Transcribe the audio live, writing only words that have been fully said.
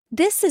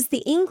This is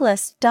the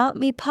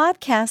Englist.me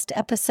podcast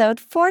episode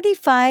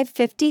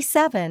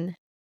 4557.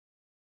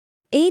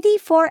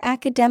 84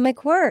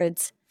 academic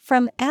words,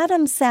 from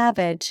Adam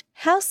Savage,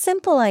 How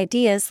Simple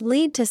Ideas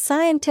Lead to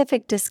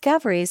Scientific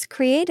Discoveries,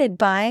 created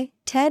by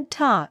TED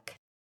Talk.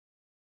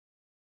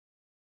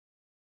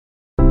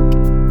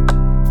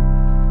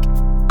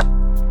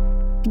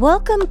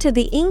 Welcome to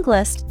the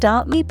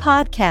Englist.me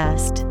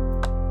podcast.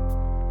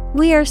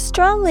 We are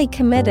strongly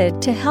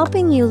committed to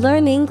helping you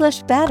learn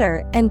English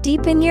better and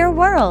deepen your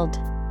world.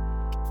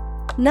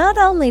 Not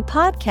only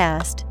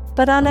podcast,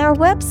 but on our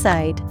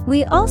website,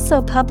 we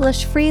also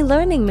publish free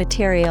learning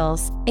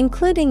materials,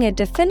 including a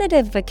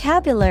definitive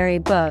vocabulary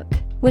book,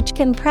 which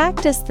can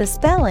practice the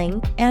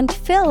spelling and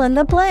fill in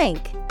the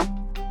blank.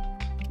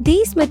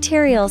 These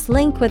materials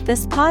link with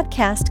this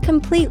podcast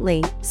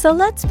completely, so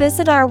let's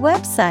visit our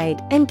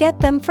website and get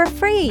them for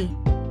free.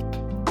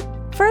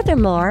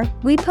 Furthermore,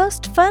 we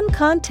post fun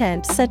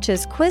content such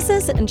as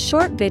quizzes and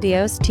short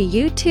videos to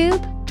YouTube,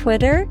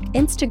 Twitter,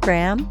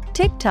 Instagram,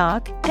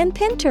 TikTok, and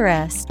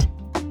Pinterest.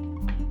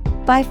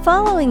 By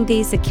following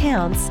these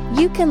accounts,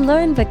 you can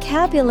learn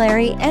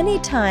vocabulary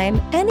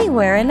anytime,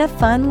 anywhere in a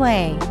fun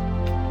way.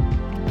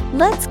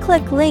 Let's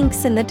click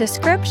links in the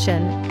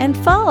description and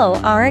follow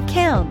our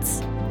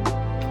accounts.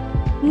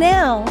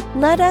 Now,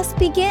 let us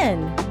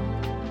begin.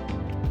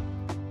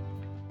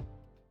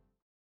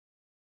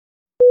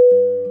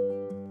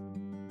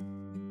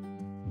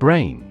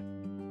 Brain.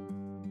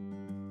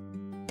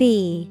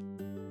 B-R-A-I-N.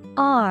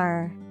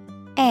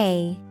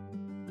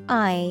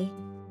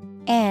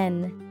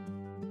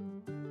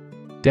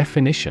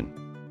 Definition: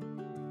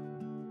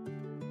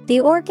 the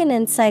organ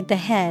inside the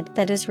head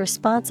that is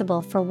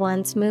responsible for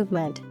one's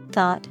movement,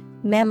 thought,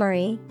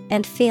 memory,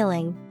 and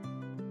feeling.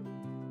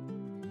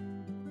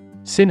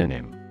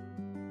 Synonym: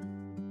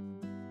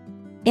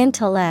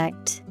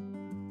 intellect,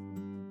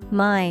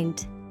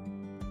 mind,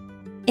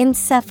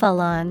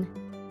 encephalon.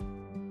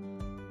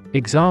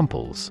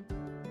 Examples: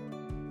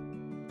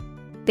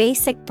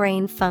 basic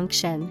brain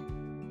function,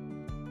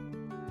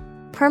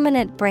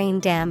 permanent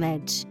brain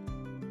damage.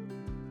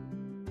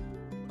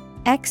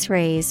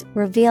 X-rays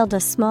revealed a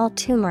small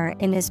tumor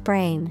in his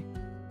brain.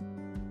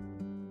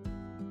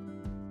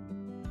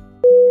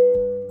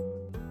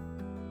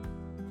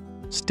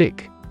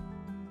 Stick.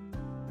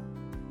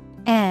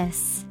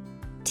 S-T-I-C-K.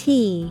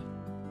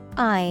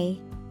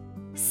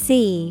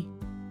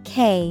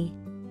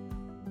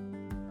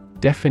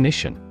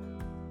 Definition: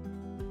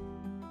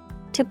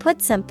 to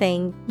put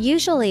something,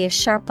 usually a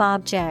sharp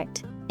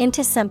object,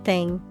 into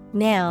something.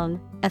 Noun,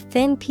 a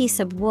thin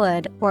piece of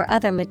wood or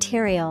other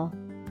material.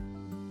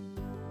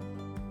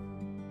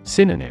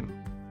 Synonym: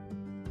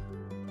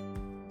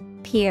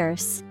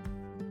 pierce,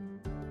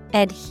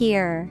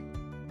 adhere,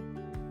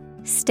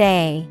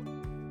 stay.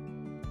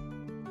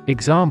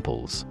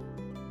 Examples: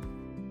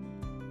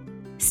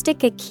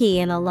 stick a key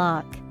in a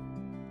lock.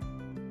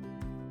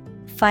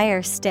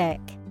 Fire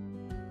stick.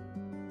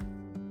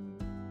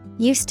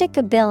 You stick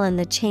a bill in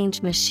the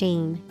change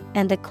machine,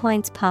 and the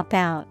coins pop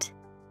out.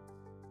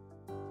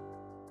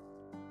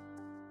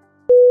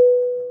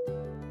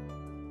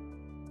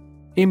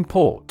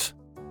 Import.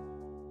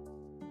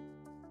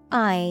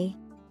 I-M-P-O-R-T.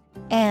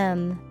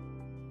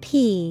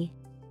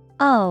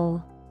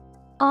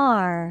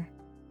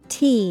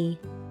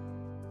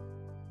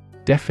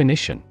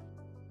 Definition: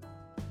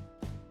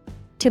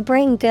 to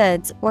bring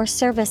goods or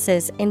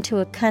services into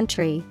a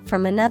country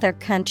from another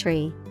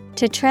country.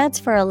 To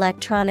transfer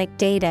electronic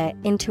data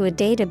into a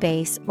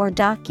database or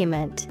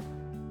document.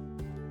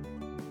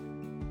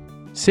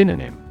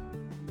 Synonym: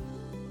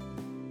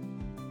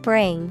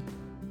 bring,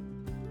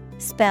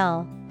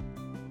 spell.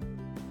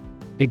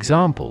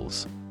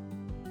 Examples: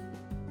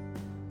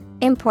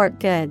 import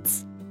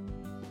goods.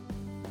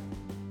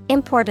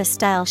 Import a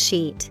style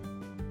sheet.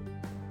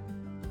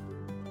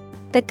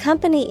 The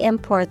company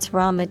imports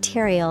raw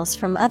materials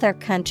from other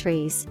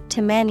countries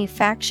to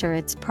manufacture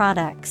its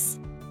products.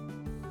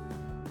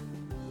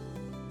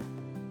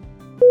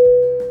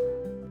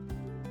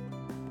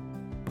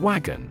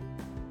 Wagon.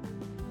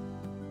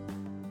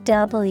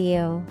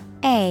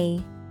 W-A-G-O-N.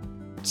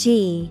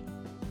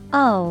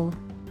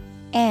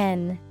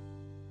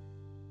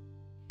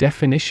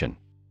 Definition: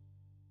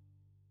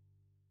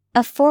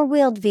 a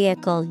four-wheeled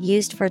vehicle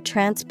used for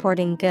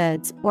transporting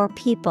goods or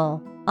people,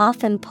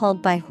 often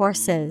pulled by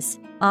horses,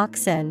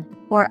 oxen,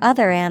 or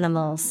other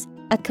animals.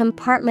 A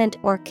compartment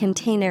or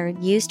container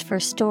used for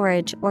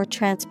storage or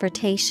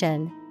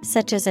transportation,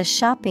 such as a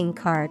shopping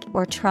cart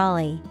or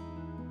trolley.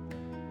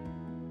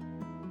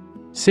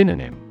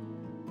 Synonym: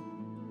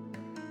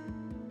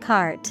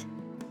 cart,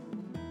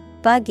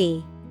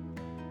 buggy,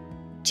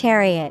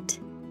 chariot.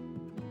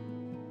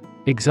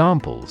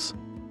 Examples: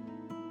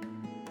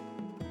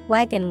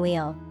 wagon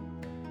wheel,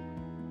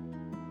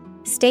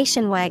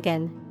 station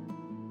wagon.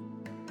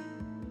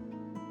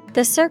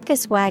 The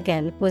circus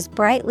wagon was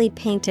brightly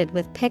painted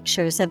with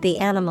pictures of the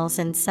animals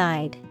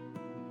inside.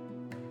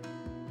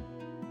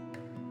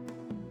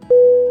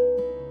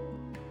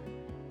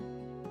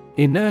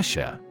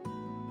 Inertia.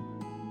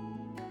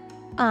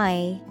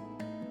 I-N-E-R-T-I-A.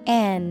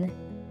 N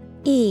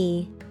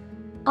E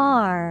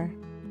R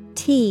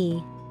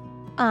T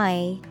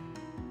I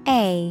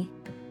A.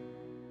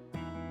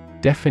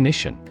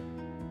 Definition: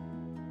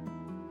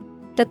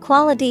 the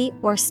quality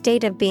or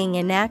state of being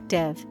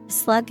inactive,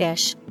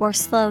 sluggish, or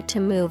slow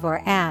to move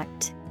or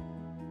act.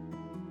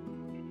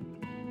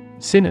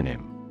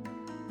 Synonym: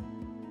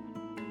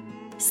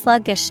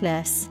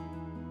 sluggishness,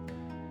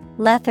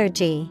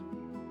 lethargy,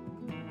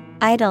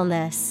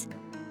 idleness.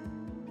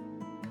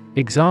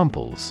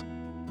 Examples: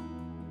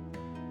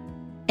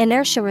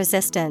 inertia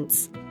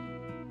resistance,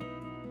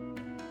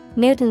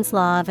 Newton's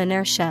law of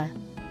inertia.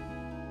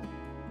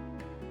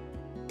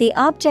 The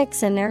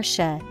object's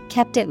inertia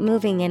kept it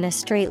moving in a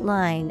straight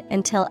line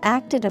until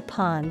acted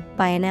upon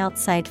by an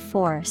outside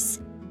force.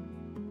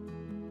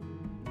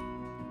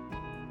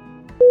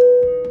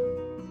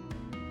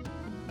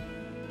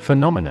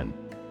 Phenomenon: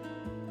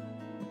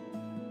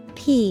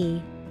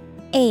 P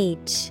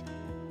H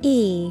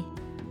E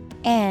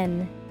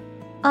N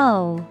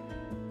O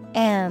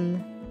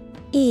M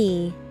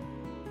E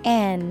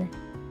N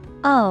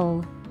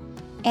O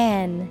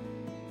N.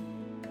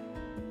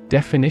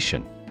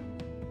 Definition: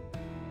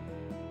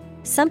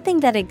 something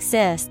that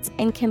exists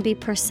and can be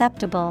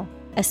perceptible,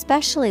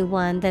 especially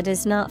one that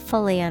is not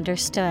fully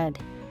understood.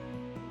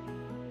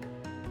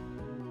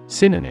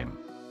 Synonym: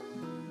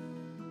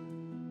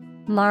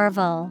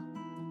 marvel,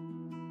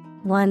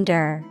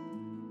 wonder,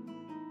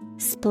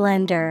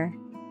 splendor.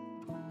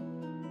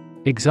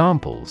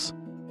 Examples: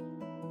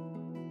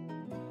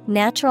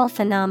 natural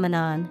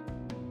phenomenon,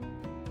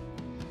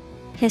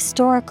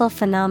 historical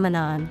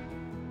phenomenon.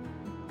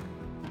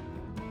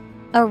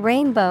 A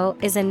rainbow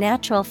is a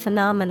natural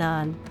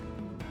phenomenon.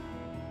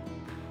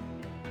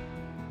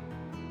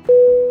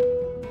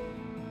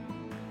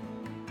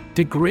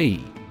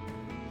 Degree: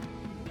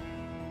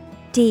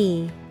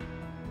 D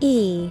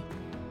E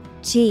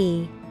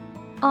G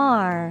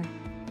R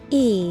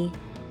E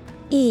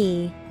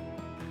E.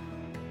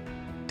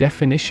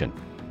 Definition: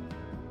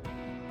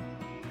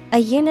 a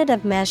unit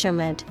of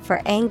measurement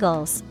for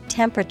angles,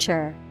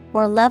 temperature,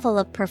 or level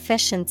of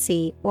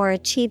proficiency or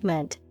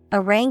achievement,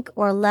 a rank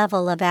or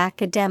level of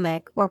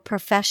academic or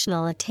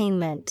professional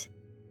attainment.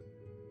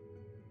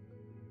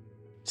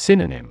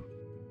 Synonym: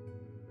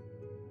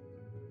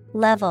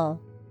 level,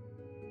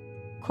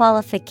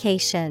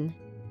 qualification,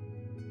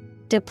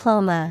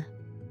 diploma.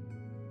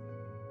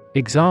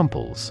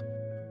 Examples: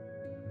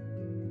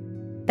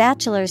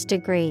 bachelor's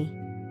degree,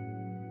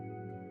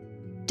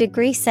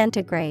 degree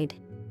centigrade.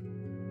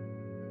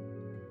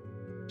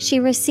 She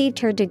received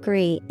her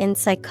degree in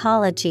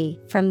psychology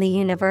from the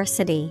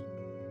university.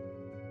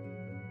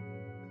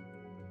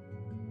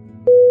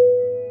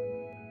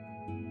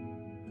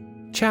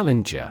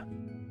 Challenger: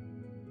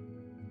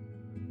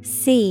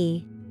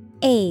 C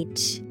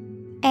H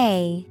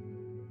A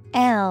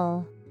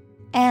L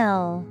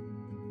L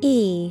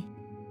E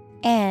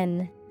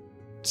N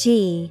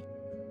G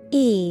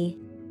E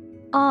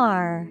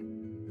R.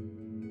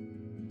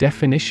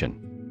 Definition: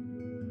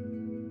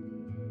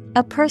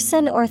 a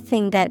person or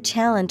thing that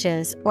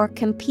challenges or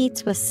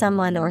competes with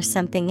someone or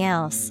something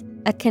else,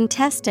 a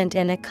contestant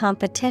in a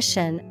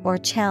competition or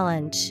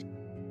challenge.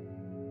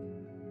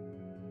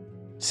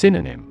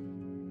 Synonym: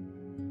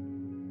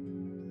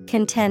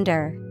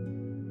 contender,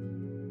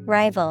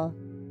 rival,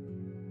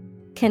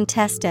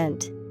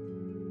 contestant.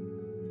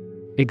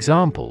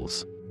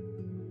 Examples: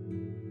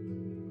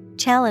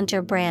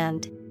 challenger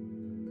brand,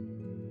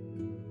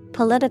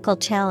 political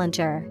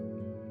challenger.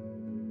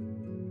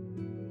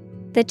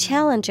 The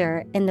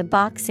challenger in the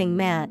boxing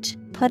match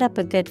put up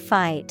a good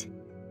fight.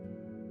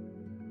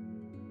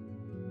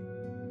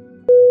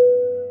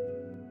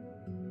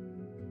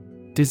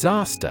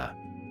 Disaster: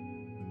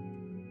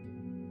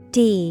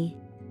 D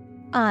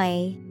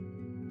I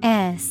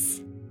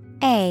S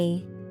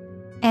A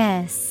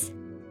S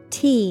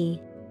T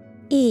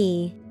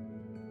E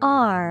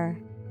R.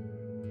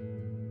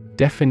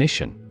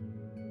 Definition: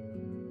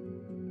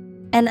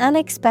 an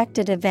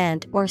unexpected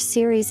event or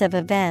series of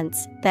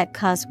events that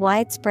cause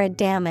widespread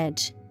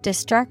damage,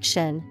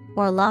 destruction,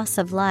 or loss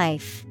of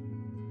life.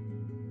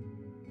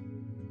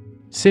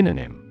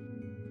 Synonym: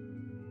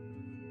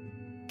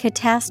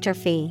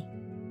 catastrophe,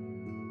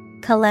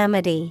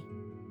 calamity,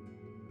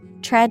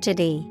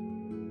 tragedy.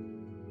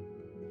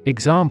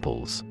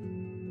 Examples: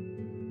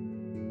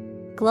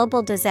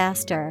 global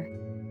disaster,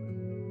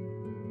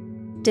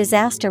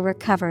 disaster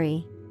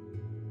recovery.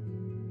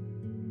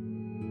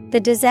 The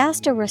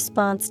disaster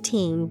response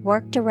team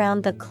worked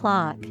around the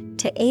clock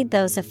to aid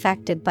those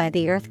affected by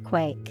the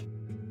earthquake.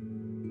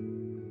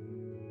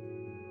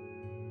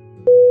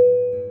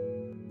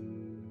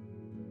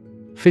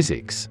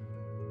 Physics: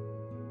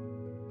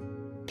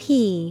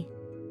 P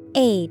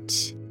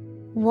H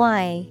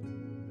Y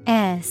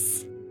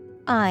S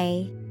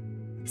I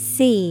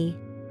C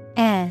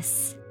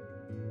S.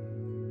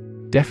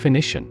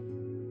 Definition: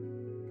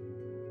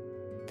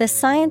 the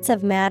science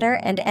of matter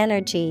and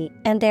energy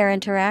and their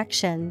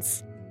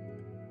interactions.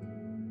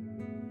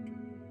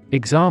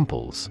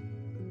 Examples: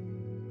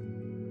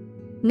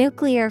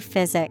 nuclear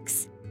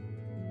physics,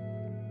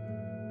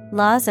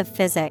 Laws of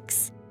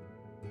physics.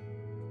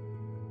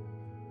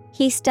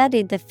 He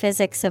studied the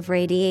physics of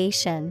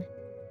radiation.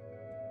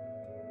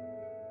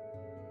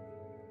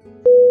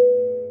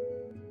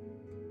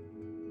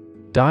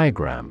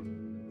 Diagram.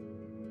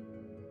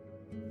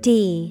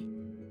 D-I-A-G-R-A-M.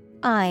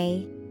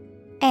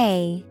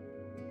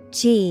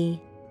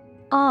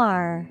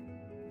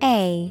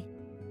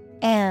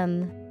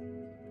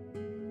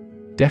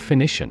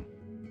 Definition.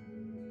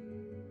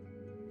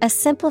 A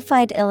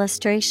simplified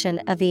illustration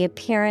of the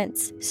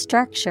appearance,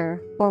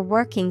 structure, or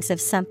workings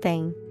of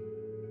something.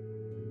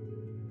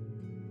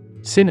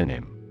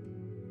 Synonym.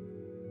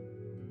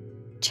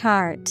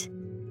 Chart,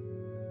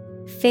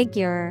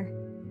 figure,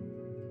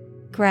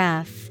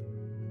 graph.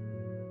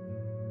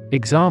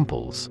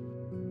 Examples.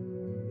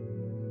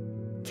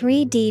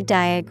 3D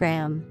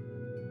diagram.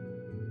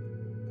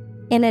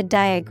 In a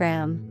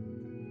diagram.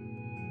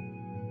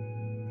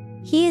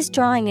 He is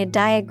drawing a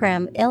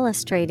diagram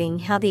illustrating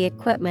how the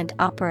equipment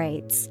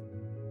operates.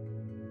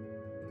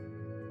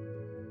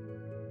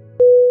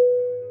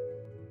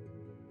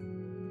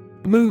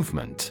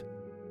 Movement.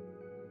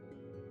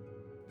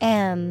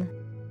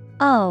 M-O-V-E-M-E-N-T.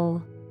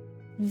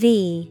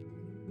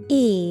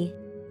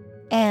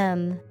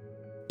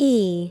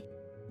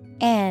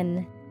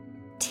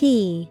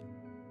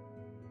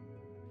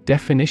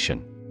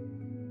 Definition.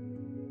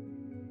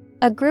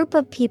 A group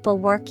of people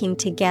working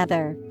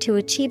together to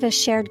achieve a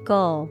shared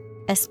goal,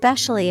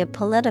 especially a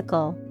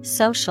political,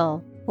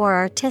 social, or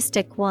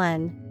artistic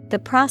one, the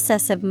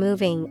process of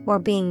moving or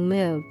being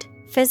moved,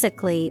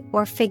 physically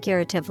or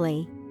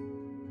figuratively.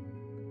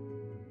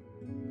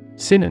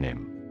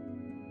 Synonym.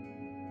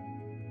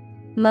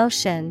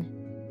 Motion,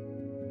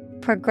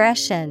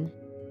 progression,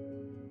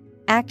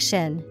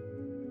 action.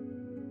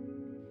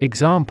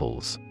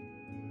 Examples.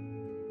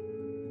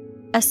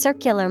 A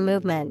circular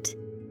movement.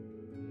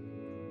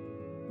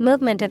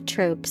 Movement of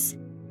troops.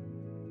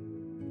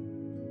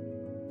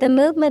 The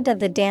movement of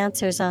the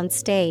dancers on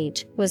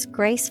stage was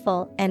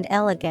graceful and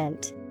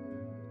elegant.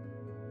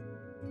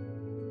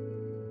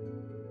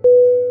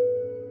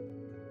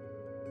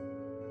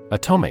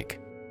 Atomic.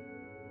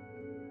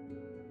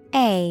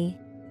 A-T-O-M-I-C.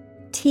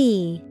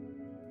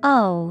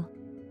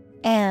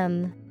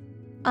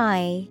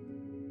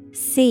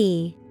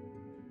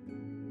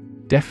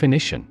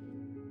 Definition.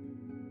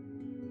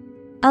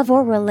 Of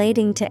or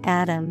relating to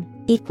atom,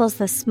 equals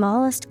the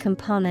smallest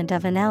component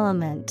of an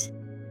element.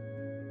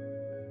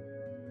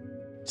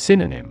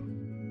 Synonym.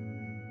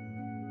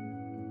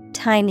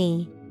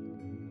 Tiny,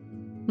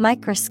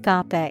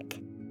 microscopic,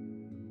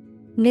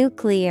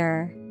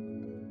 nuclear.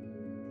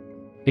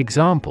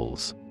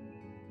 Examples.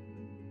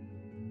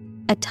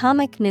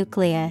 Atomic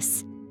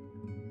nucleus.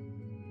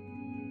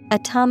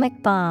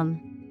 Atomic bomb.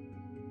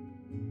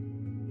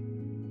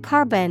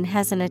 Carbon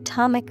has an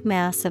atomic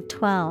mass of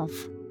 12.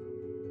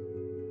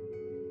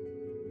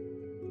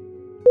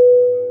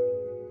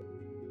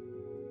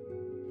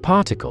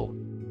 Particle.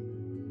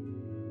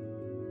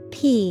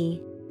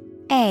 P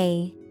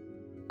A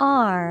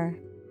R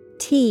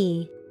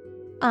T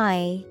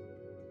I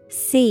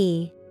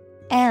C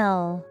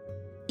L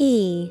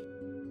E.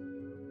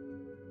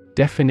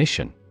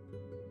 Definition.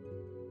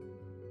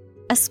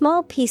 A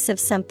small piece of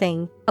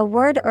something, a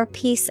word or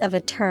piece of a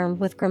term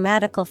with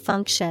grammatical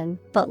function,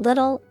 but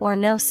little or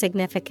no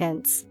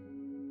significance.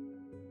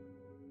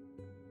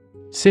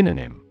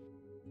 Synonym.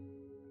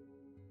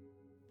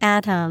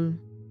 Atom,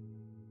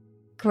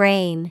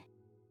 grain,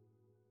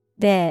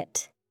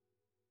 bit.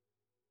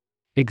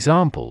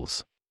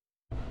 Examples.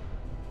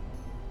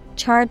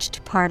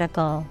 Charged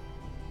particle.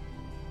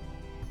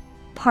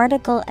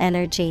 Particle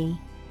energy.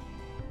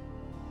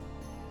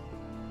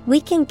 We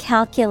can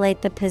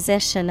calculate the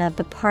position of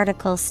the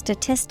particle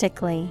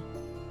statistically.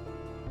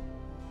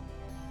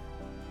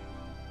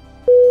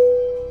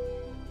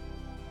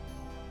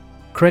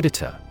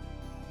 Creditor.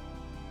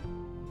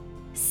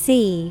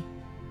 C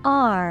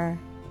R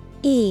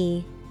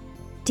E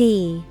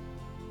D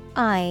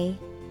I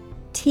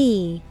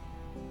T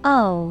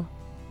O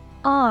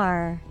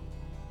R.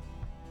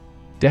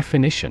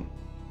 Definition.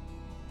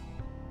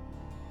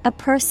 A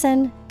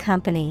person,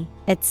 company,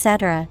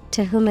 etc.,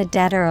 to whom a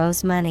debtor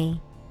owes money.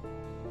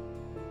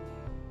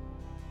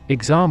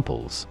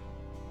 Examples.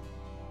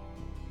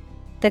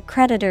 The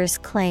creditor's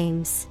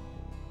claims.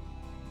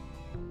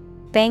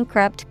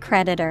 Bankrupt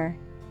creditor.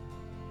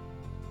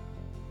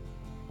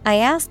 I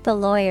asked the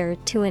lawyer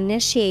to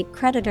initiate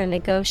creditor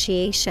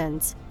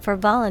negotiations for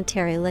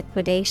voluntary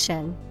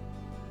liquidation.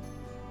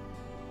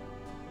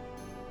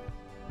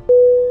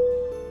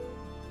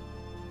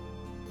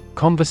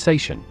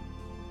 Conversation.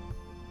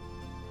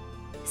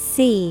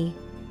 C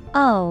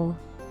O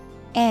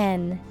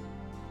N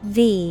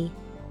V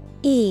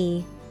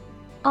E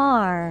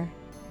R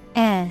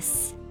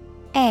S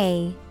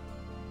A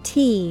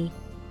T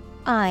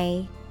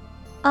I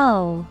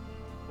O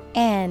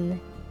N.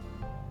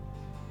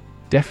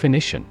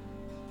 Definition.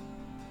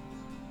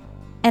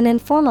 An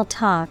informal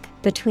talk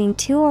between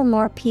two or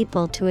more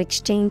people to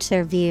exchange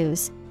their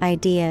views,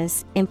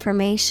 ideas,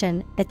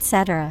 information,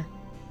 etc.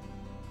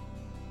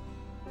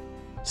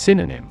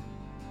 Synonym.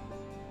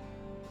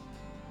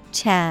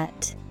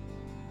 chat,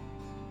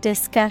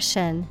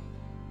 discussion,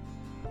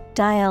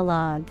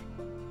 dialogue.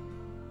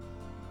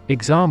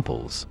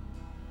 Examples: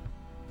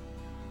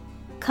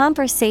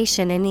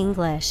 conversation in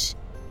English,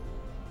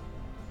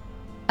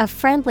 a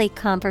friendly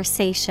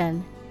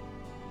conversation.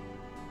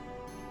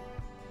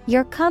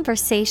 Your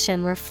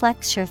conversation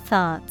reflects your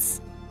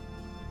thoughts.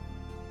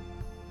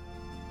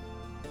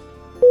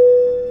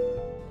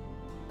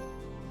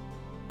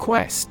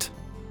 Quest.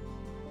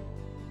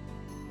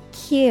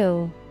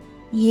 Q-U-E-S-T.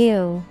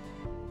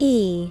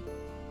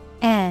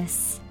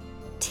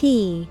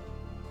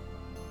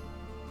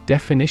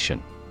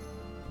 Definition: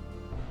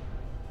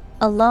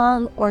 a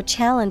long or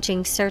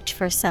challenging search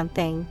for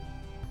something.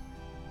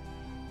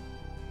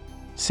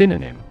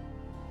 Synonym: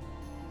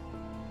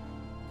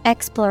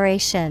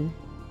 exploration,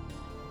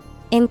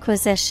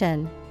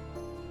 inquisition,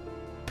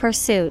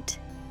 pursuit.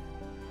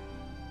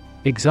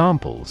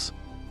 Examples: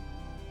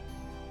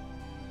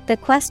 the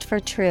quest for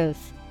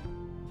truth,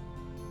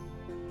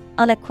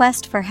 on a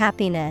quest for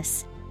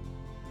happiness.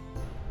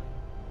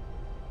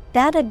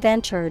 That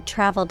adventurer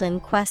traveled in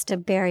quest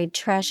of buried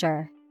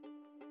treasure.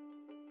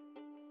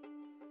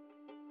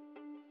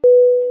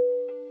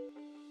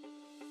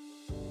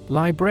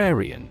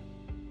 Librarian.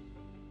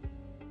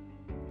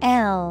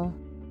 Librarian.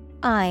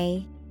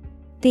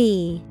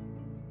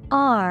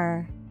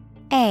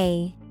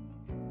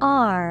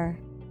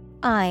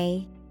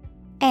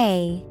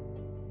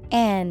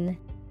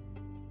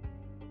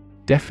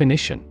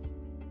 Definition: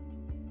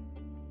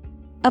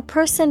 a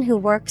person who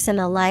works in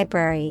a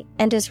library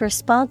and is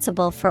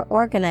responsible for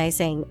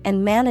organizing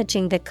and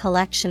managing the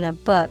collection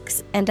of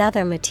books and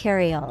other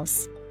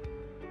materials.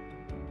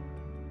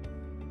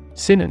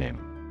 Synonym: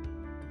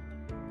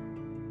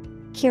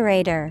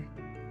 curator.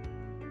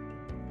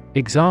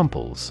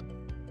 Examples: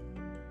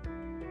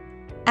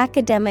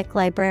 academic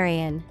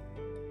librarian,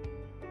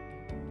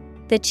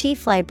 the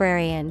chief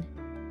librarian.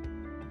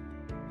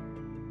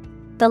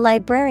 The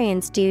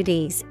librarian's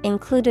duties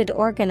included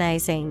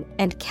organizing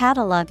and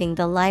cataloging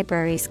the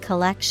library's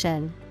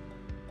collection.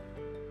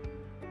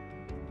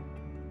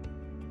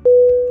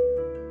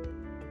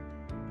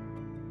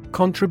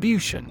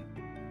 Contribution.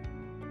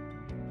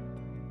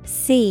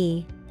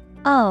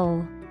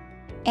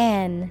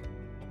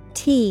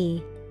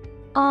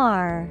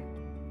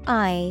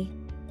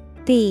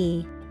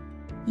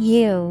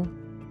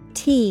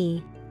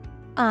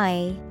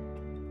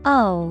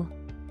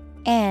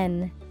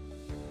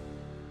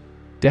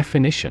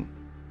 Definition: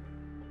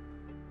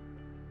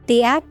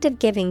 the act of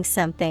giving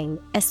something,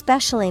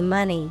 especially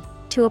money,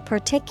 to a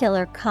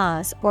particular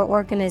cause or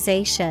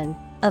organization,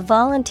 a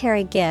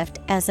voluntary gift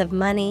as of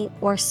money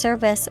or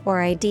service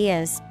or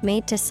ideas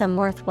made to some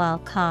worthwhile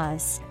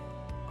cause.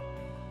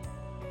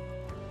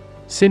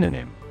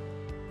 Synonym: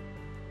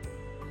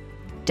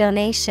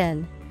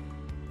 donation,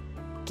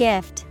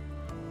 gift,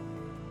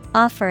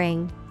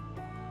 offering.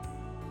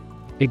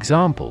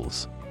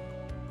 Examples: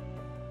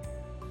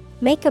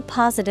 make a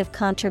positive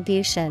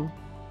contribution.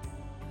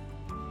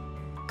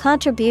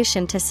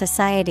 Contribution to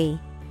society.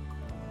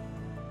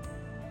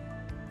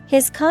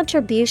 His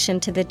contribution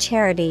to the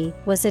charity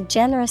was a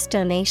generous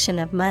donation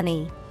of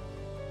money.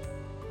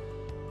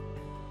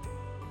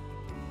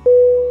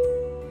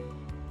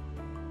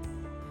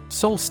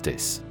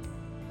 Solstice.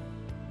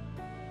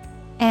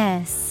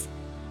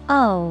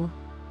 S-O-L-S-T-I-C-E.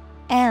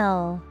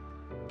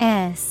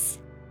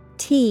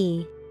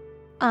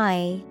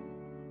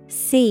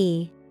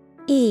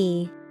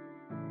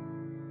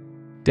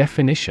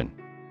 Definition: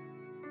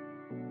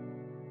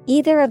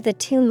 either of the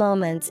two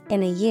moments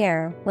in a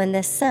year when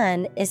the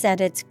sun is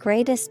at its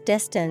greatest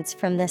distance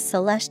from the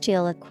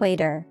celestial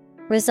equator,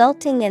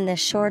 resulting in the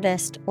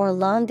shortest or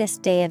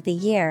longest day of the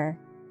year,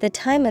 the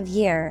time of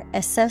year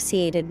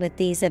associated with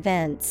these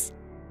events.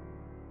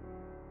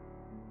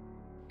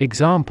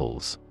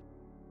 Examples: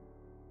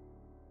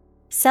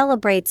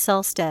 celebrate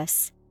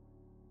solstice,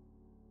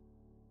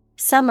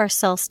 summer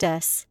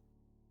solstice.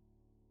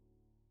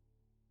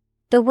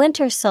 The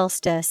winter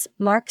solstice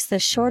marks the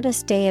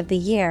shortest day of the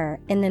year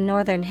in the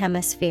northern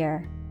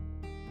hemisphere.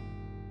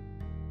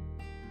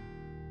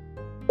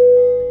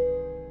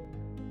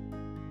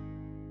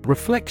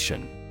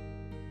 Reflection.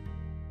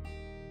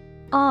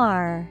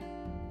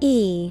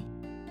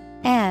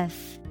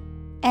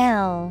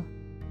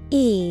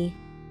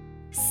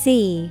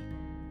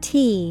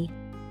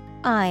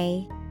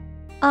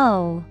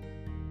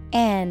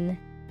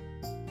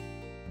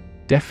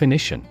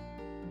 Definition: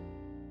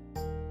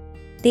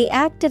 the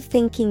act of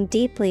thinking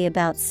deeply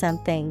about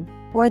something,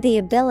 or the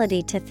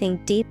ability to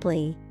think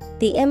deeply,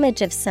 the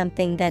image of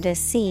something that is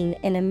seen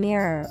in a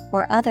mirror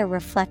or other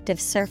reflective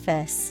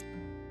surface.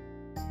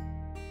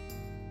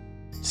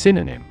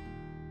 Synonym: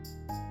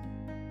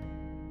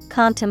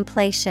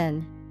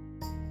 contemplation,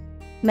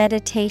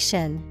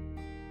 meditation,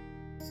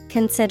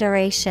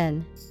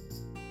 consideration.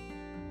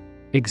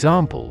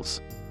 Examples: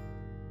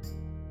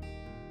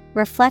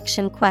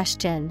 reflection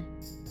question,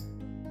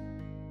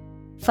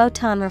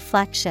 photon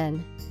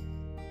reflection.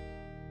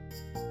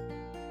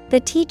 The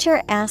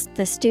teacher asked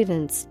the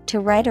students to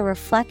write a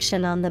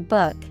reflection on the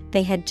book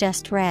they had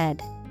just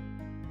read.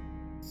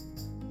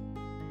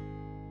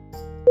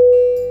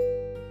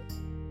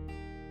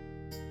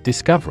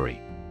 Discovery.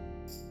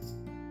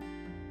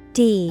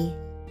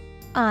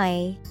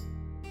 DISCOVERY.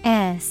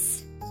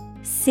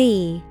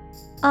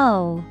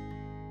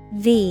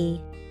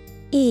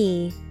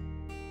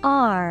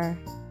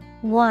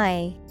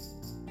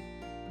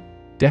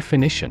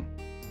 Definition.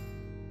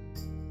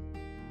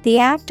 The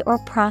act or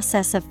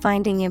process of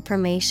finding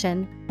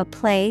information, a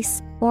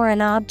place, or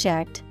an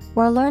object,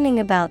 or learning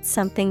about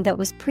something that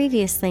was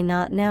previously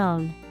not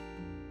known.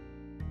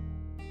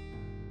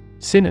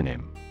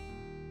 Synonym.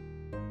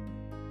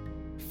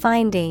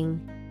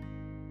 Finding,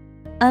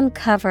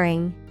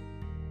 uncovering,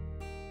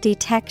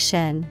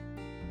 detection.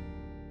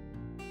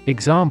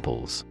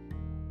 Examples.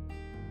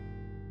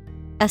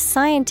 A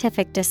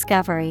scientific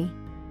discovery.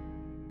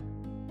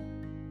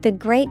 The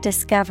great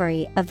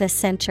discovery of the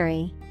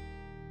century.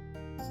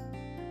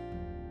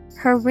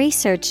 Her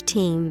research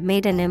team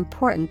made an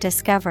important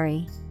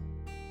discovery.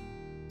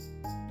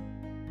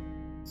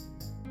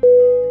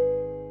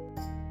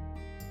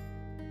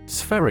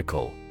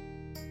 Spherical.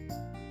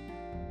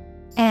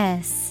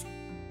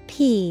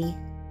 SPHERICAL.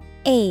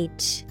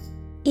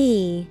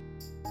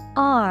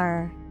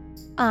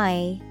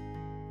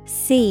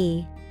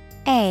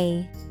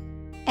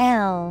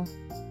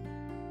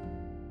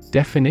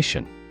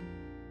 Definition.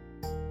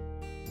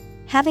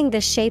 Having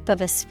the shape of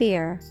a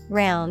sphere,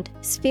 round,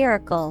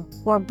 spherical,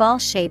 or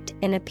ball-shaped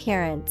in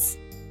appearance.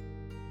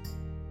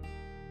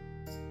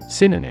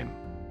 Synonym.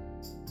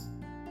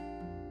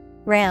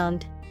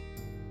 Round,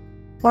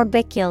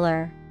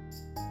 orbicular,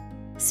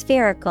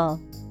 spherical.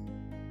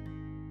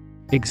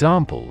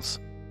 Examples.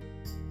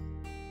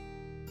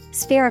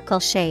 Spherical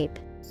shape.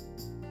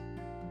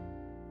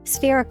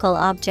 Spherical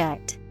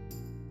object.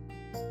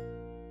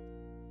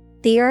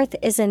 The Earth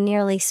is a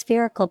nearly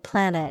spherical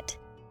planet.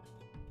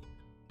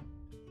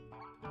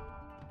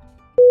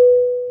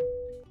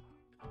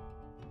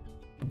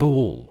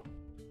 Ball.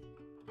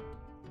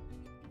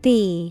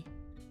 BULL.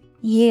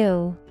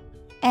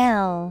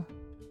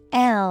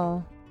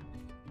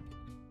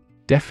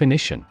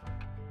 Definition.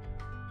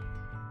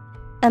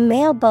 A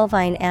male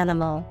bovine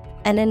animal,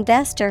 an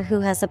investor who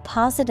has a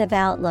positive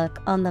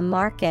outlook on the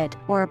market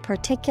or a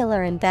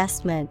particular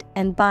investment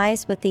and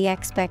buys with the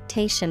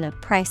expectation of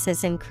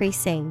prices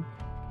increasing.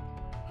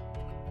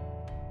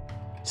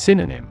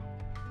 Synonym.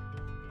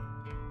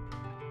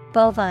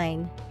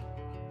 Bovine,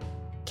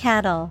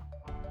 cattle,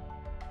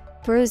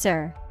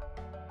 bruiser.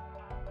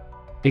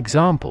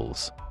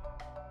 Examples.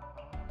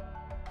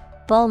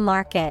 Bull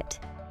market,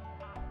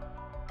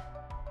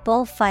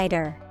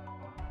 bullfighter.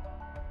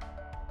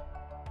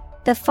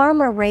 The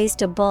farmer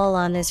raised a bull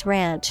on his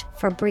ranch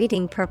for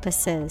breeding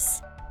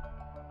purposes.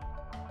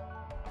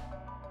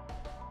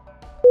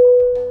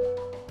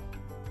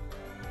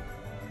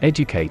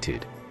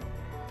 Educated.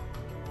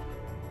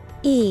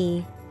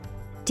 EDUCATED.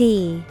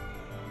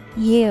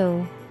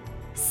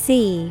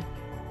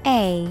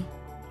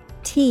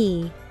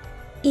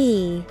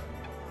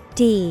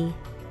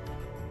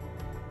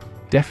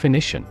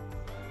 Definition.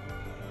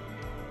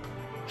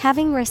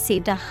 Having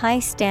received a high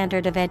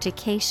standard of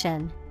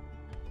education.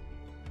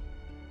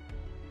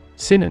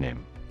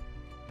 Synonym.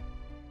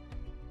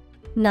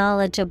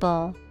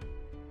 Knowledgeable,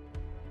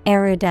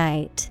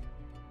 erudite,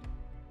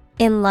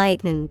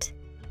 enlightened.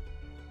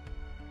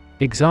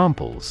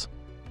 Examples.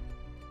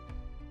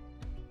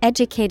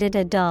 Educated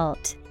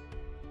adult.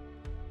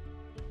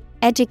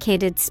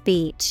 Educated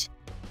speech.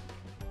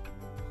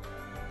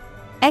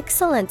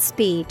 Excellent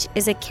speech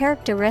is a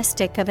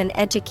characteristic of an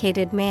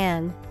educated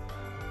man.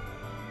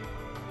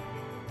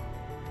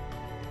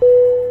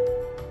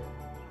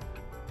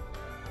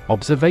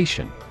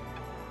 Observation.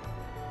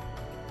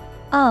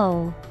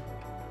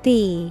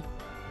 OBSERVATION.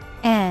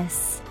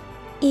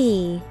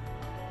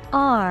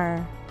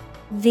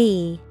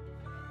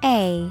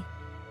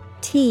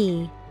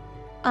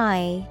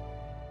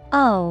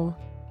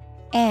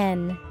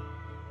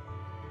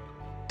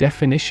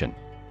 Definition.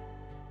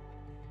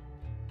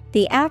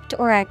 The act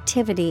or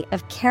activity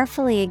of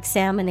carefully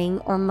examining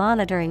or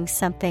monitoring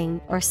something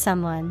or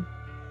someone.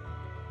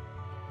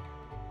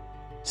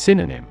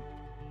 Synonym.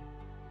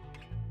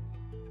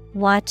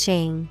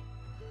 Watching,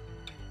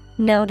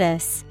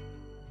 notice,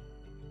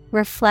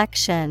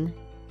 reflection.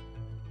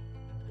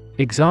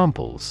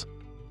 Examples.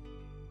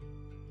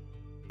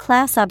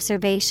 Class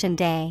observation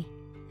day.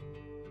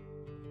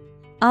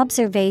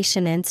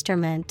 Observation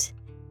instrument.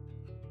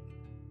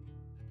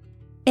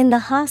 In the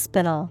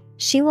hospital,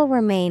 she will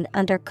remain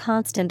under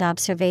constant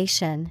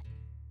observation.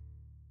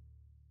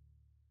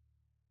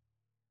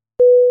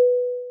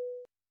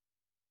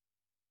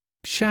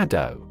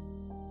 Shadow.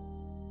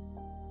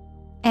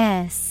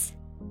 SHADOW.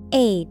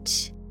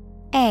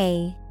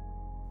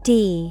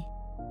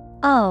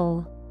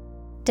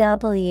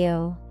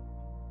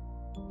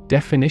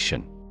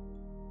 Definition.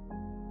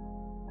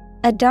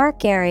 A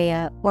dark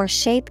area or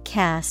shape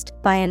cast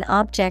by an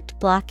object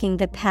blocking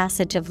the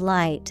passage of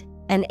light,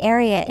 an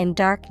area in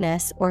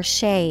darkness or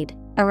shade,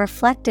 a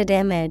reflected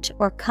image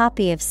or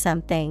copy of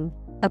something,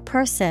 a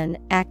person,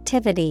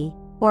 activity,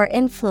 or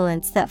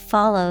influence that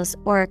follows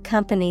or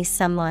accompanies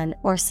someone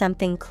or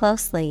something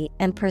closely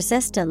and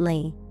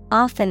persistently,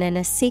 often in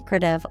a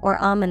secretive or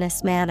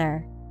ominous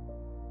manner.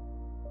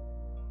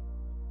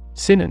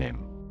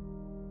 Synonym: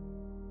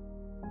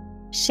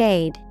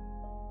 Shade,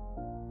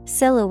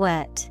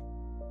 silhouette,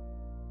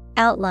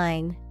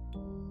 outline.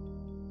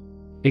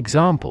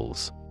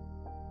 Examples: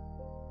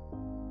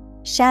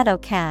 Shadow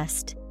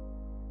cast,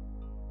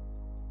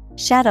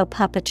 shadow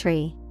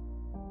puppetry.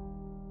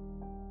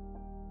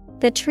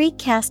 The tree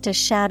cast a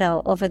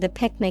shadow over the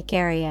picnic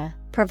area,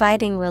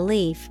 providing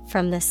relief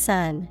from the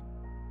sun.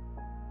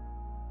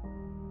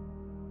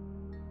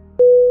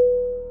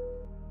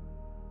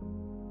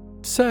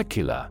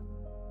 Circular.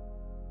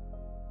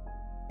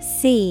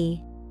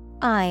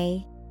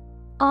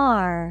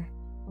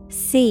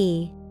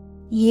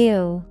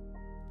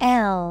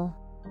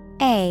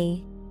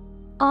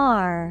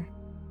 C-I-R-C-U-L-A-R.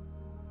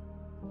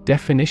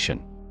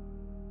 Definition: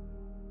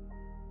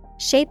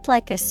 Shaped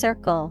like a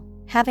circle,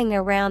 having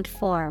a round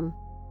form.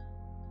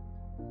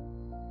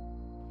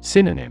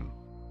 Synonym: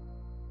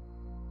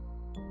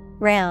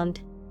 Round,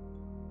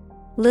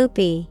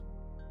 loopy,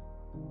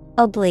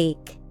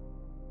 oblique.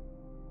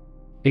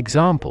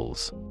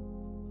 Examples: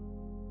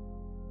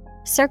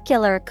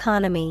 Circular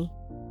economy,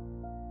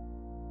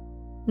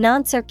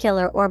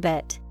 non-circular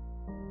orbit.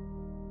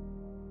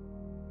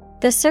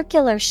 The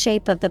circular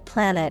shape of the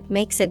planet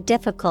makes it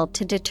difficult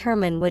to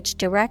determine which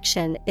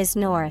direction is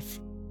north.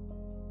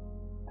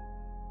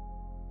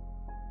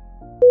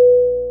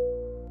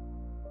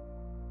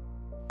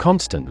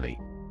 Constantly.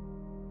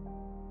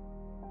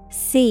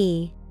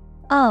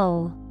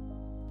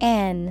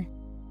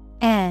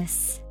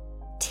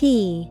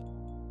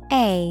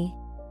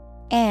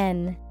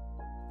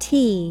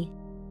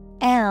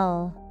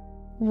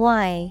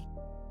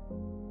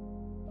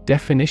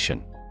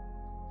 Definition: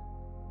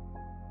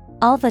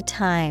 All the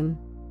time.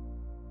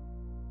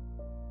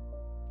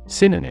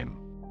 Synonym: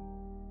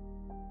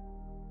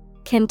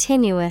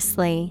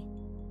 Continuously,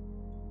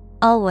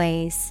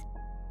 always,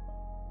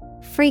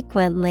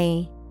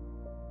 frequently.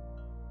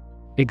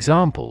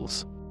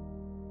 Examples: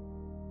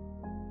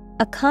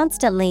 A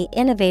constantly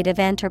innovative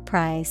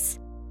enterprise.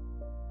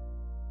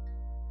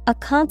 A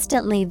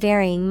constantly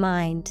varying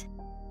mind.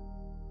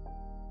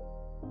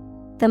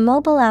 The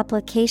mobile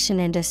application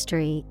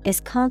industry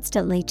is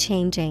constantly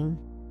changing.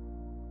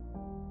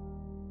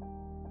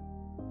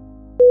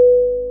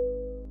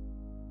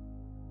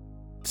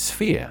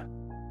 Sphere.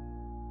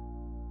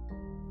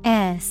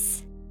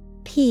 S-P-H-E-R-E.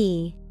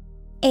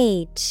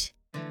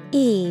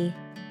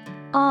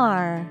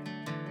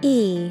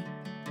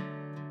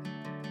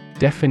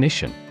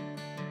 Definition: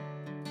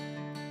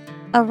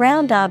 A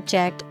round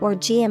object or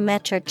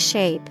geometric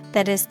shape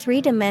that is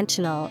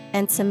three-dimensional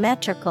and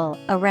symmetrical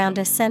around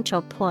a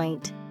central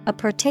point, a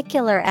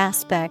particular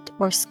aspect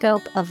or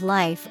scope of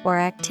life or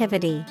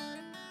activity.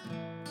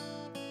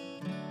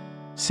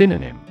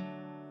 Synonym: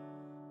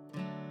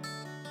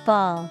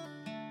 Ball,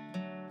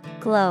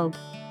 globe,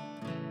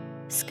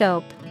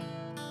 scope.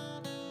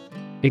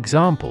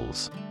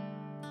 Examples: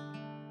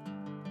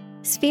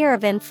 Sphere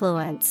of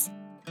influence,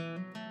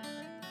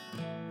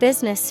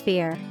 business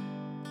sphere.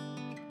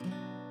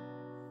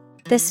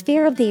 The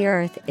sphere of the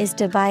Earth is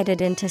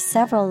divided into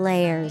several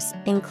layers,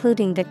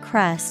 including the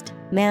crust,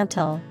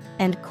 mantle,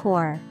 and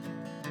core.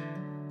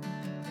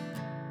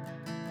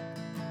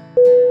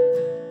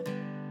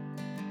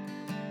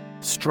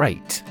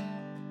 Straight.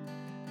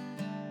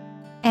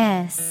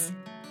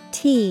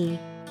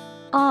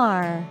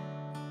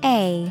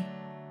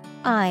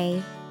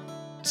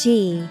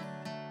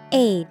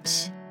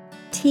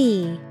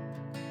 S-T-R-A-I-G-H-T.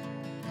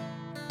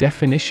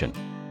 Definition: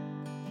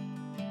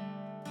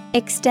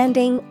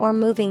 Extending or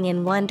moving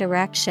in one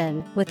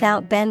direction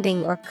without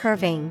bending or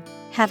curving,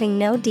 having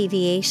no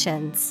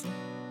deviations.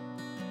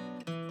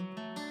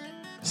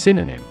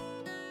 Synonym: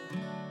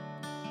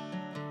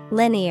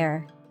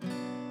 Linear,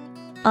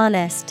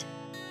 honest,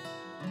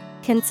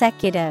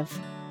 consecutive.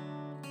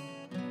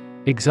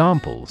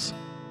 Examples: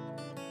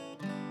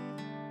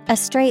 A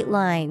straight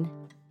line.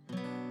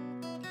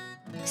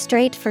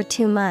 Straight for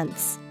 2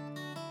 months.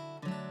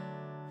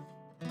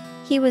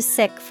 He was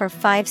sick for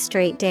 5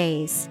 straight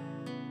days.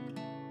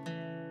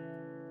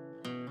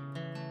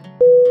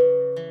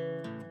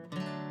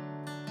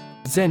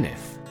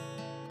 Zenith.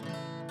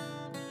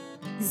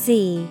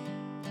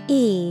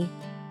 Z-E-N-I-T-H.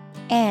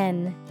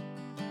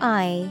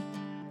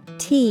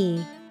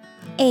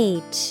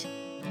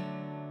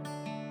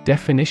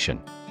 Definition: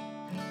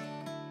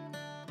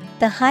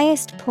 The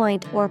highest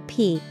point or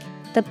peak,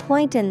 the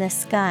point in the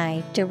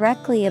sky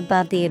directly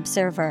above the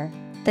observer,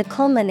 the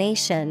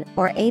culmination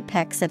or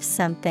apex of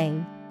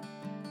something.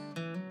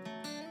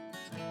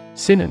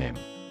 Synonym: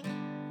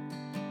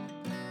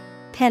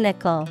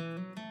 Pinnacle,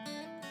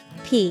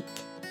 peak,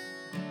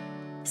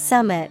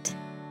 summit.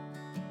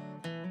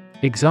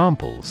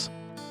 Examples: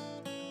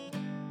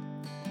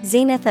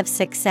 Zenith of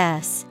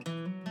success,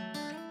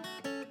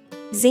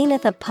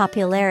 zenith of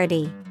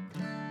popularity.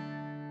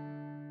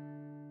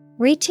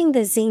 Reaching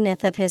the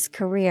zenith of his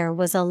career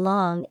was a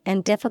long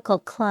and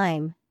difficult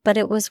climb, but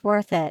it was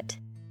worth it.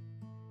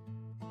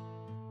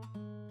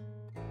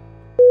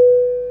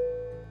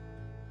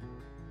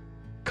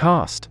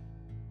 Cast.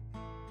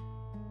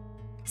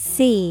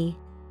 C-A-S-T.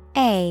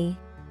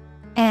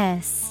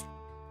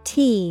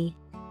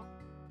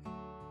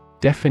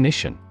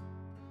 Definition.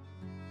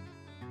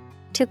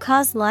 To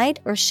cause light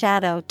or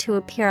shadow to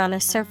appear on a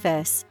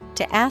surface,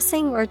 to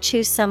assign or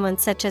choose someone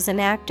such as an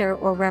actor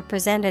or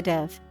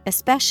representative,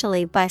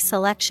 especially by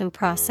selection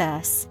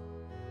process.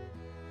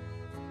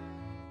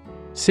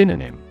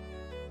 Synonym.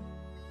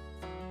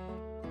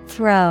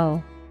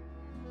 Throw,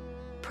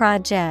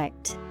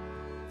 project,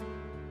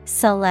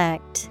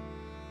 select.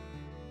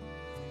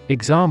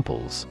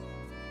 Examples.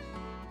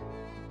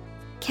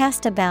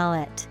 Cast a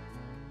ballot.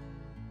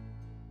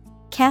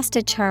 Cast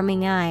a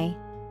charming eye.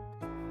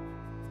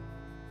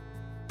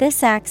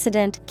 This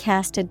accident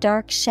cast a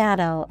dark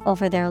shadow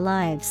over their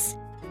lives.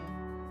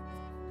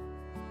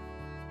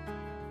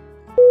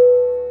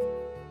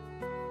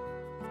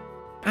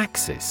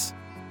 Axis.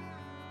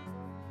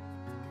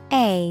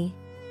 A-X-I-S.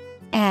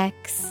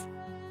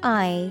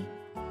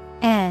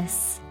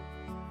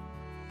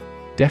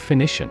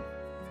 Definition.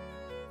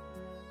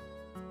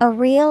 A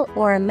real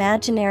or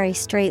imaginary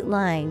straight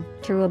line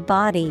through a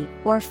body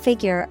or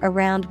figure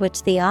around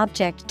which the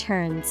object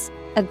turns,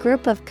 a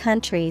group of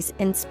countries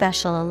in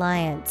special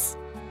alliance.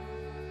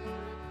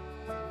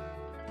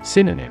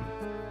 Synonym.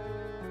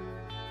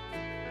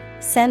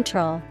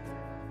 Central,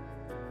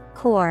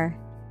 core,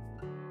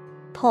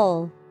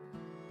 pole.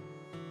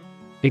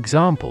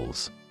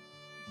 Examples.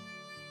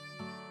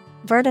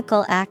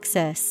 Vertical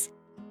axis.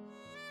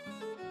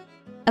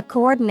 A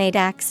coordinate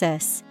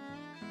axis.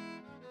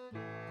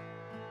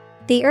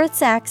 The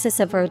Earth's axis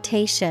of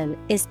rotation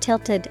is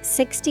tilted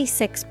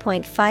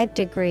 66.5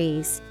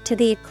 degrees to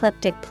the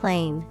ecliptic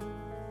plane.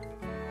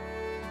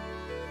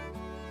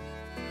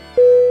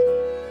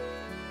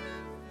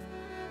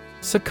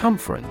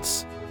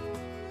 Circumference.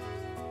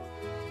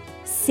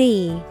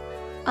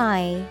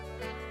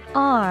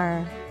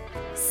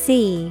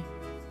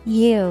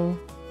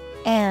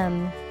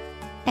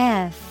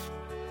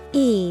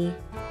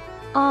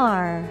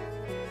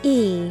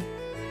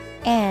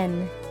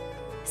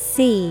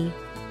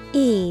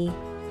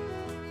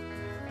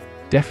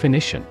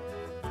 Definition.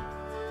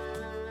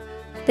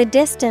 The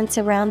distance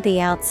around the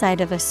outside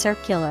of a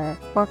circular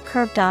or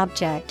curved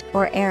object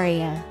or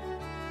area.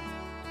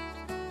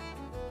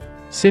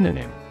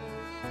 Synonym.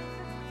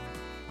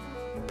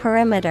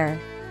 Perimeter,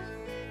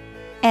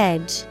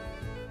 edge,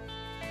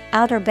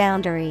 outer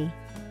boundary.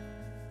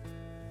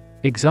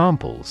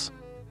 Examples.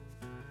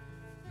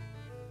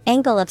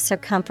 Angle of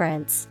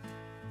circumference.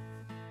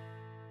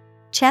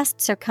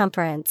 Chest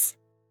circumference.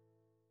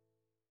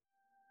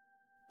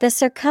 The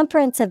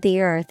circumference of the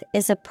Earth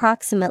is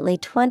approximately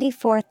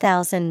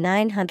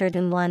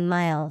 24,901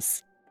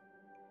 miles.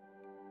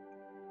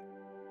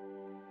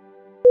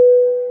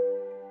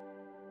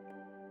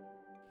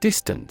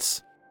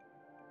 Distance.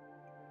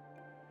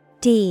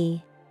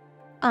 D-I-S-T-A-N-C-E.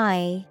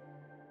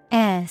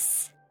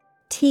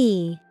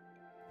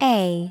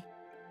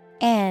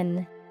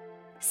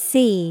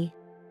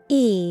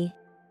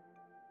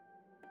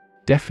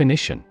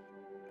 Definition.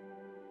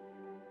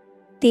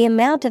 The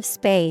amount of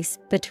space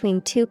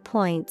between 2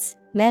 points,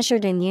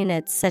 measured in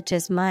units such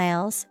as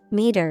miles,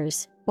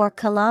 meters, or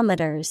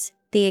kilometers,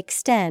 the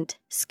extent,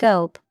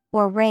 scope,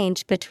 or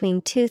range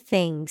between two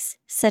things,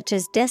 such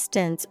as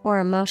distance or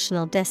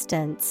emotional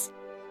distance.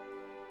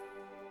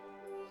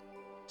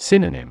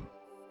 Synonym.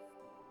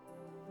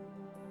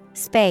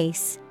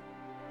 Space,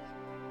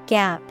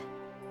 gap,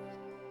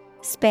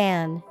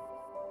 span.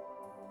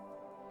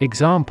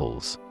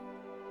 Examples.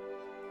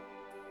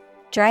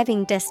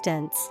 Driving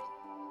distance.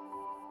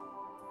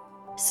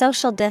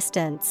 Social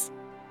distance.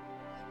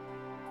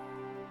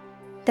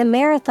 The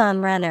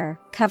marathon runner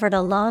covered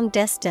a long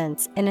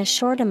distance in a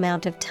short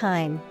amount of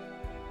time.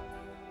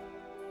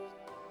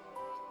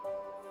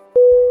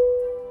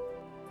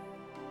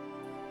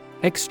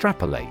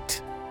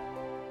 Extrapolate.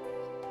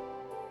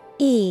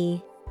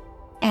 E-X-T-R-A-P-O-L-A-T-E.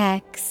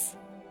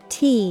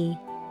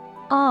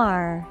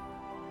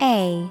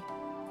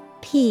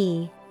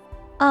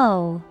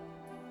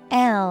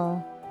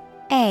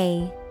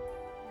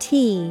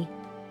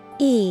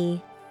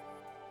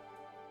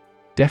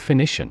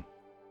 Definition.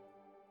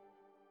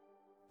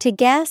 To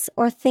guess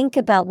or think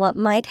about what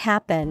might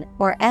happen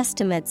or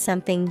estimate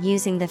something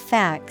using the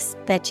facts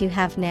that you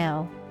have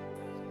now.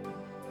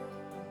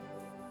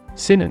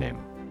 Synonym.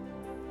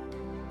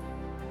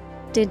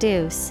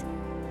 Deduce,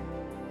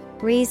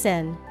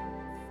 reason,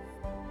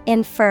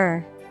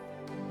 infer.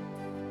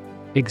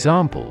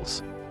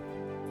 Examples.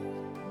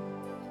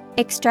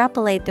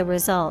 Extrapolate the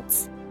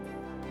results.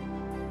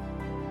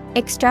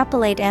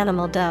 Extrapolate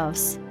animal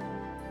dose.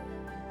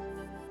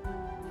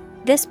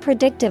 This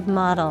predictive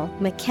model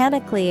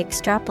mechanically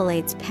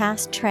extrapolates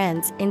past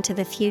trends into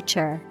the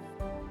future.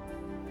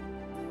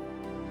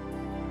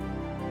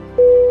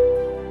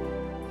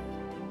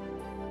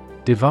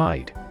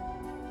 Divide.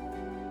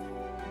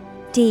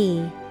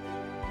 D-I-V-I-D-E.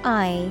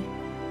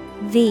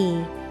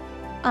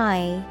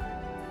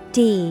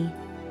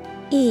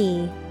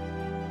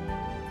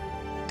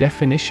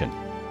 Definition.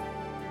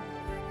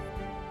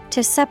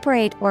 To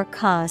separate or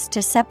cause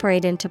to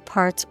separate into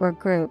parts or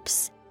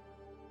groups.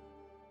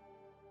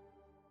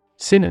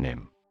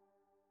 Synonym: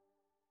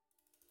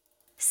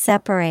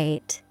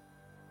 Separate,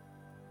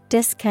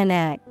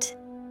 disconnect,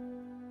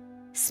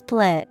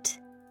 split.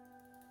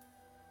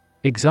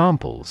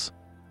 Examples: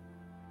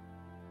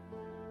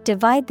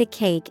 Divide the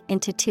cake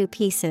into 2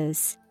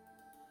 pieces.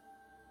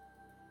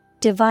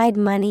 Divide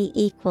money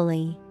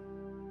equally.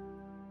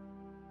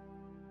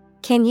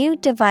 Can you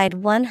divide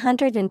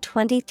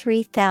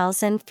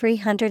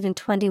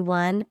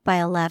 123,321 by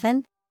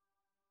 11?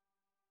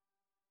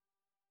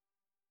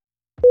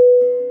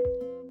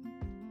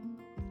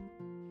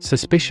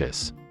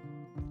 Suspicious.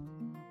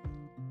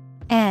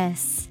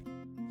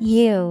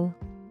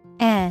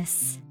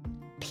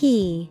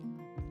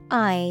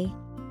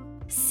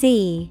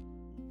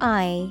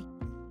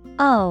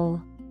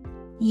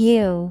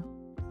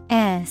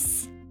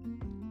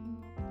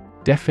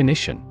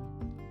 Definition: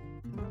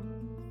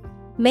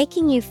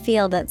 Making you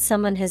feel that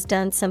someone has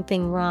done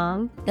something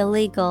wrong,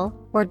 illegal,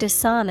 or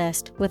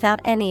dishonest without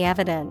any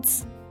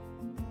evidence.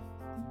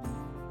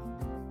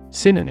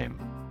 Synonym: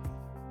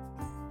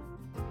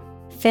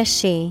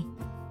 Fishy,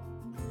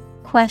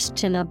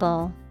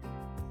 questionable,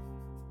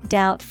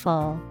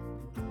 doubtful.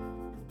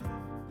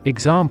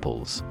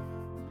 Examples: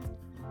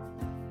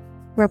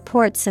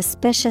 Report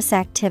suspicious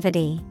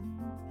activity.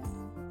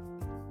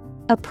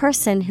 A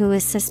person who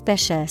is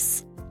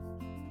suspicious.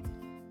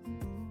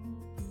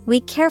 We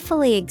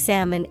carefully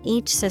examine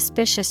each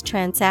suspicious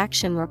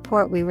transaction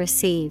report we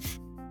receive.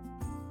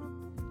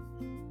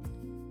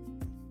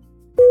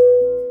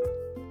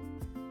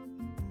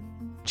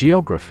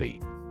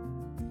 Geography.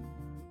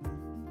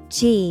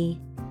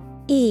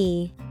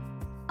 Geography.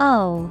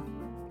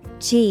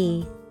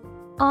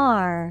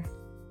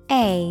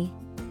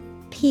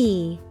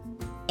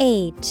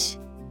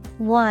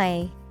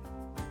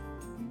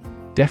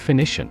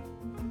 Definition: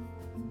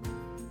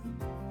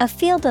 A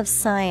field of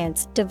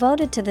science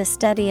devoted to the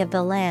study of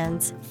the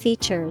lands,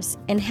 features,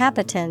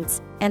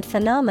 inhabitants, and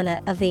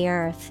phenomena of the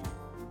earth.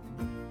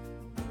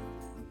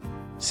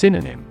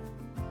 Synonym: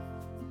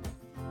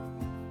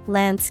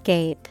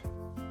 Landscape,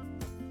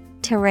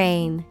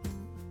 terrain,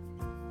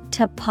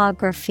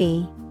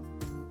 topography.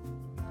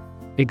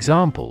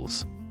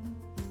 Examples: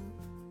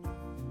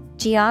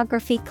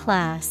 Geography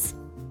class.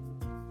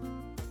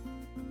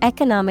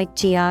 Economic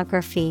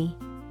geography.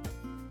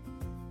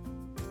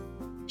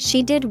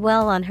 She did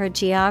well on her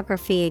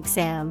geography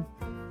exam.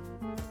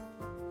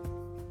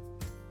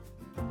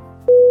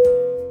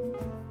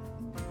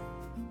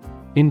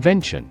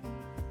 Invention.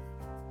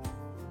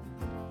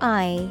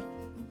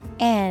 I-N-V-E-N-T-I-O-N.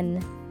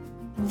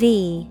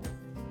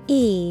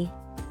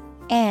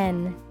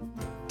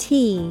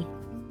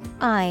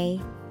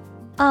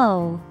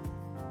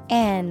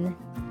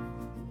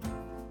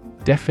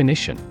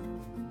 Definition: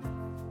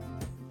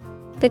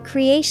 The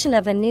creation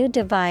of a new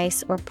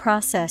device or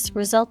process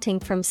resulting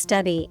from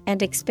study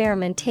and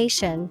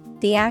experimentation,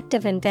 the act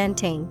of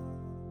inventing.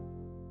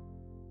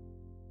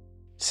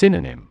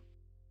 Synonym: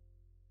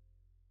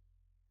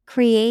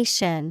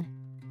 Creation,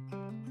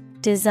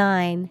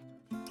 design,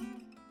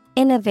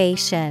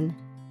 innovation.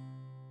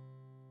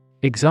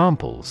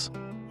 Examples: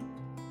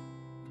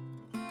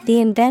 The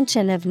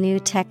invention of new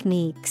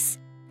techniques.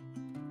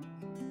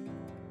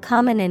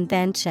 Common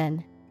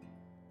invention.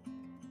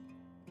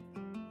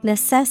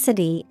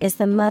 Necessity is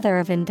the mother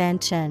of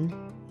invention.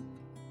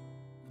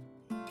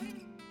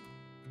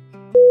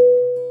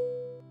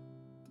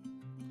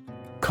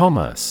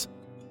 Commerce.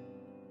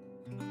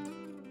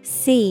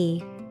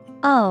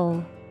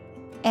 C-O-M-M-E-R-C-E.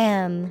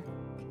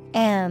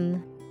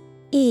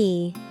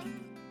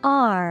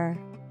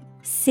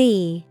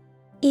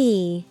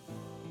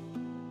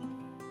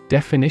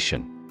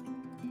 Definition: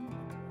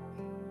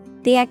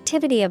 The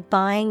activity of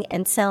buying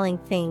and selling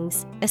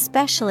things,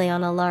 especially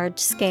on a large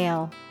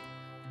scale.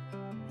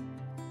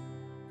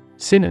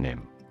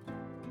 Synonym: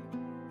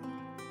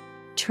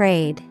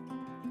 Trade,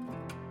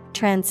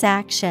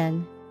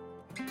 transaction,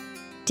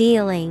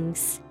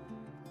 dealings.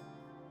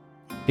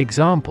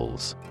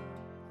 Examples: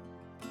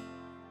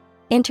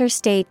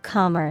 Interstate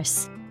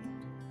commerce.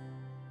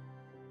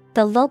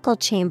 The local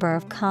chamber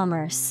of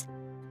commerce.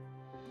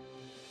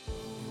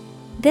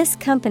 This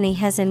company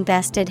has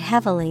invested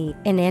heavily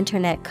in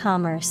internet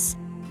commerce.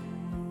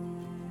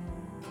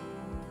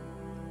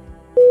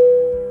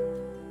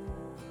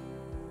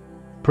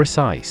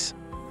 Precise.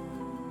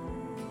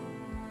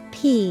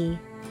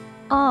 P-R-E-C-I-S-E.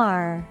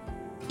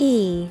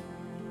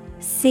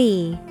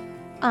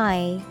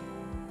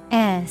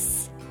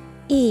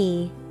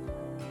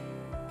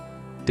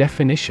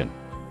 Definition: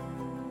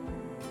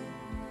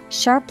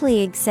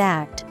 Sharply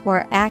exact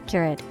or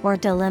accurate or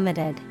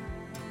delimited.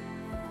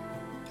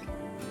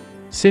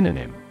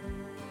 Synonym: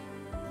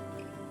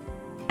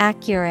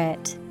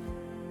 Accurate,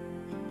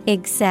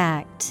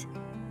 exact,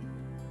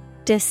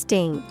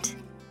 distinct.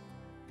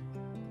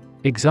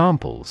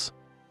 Examples: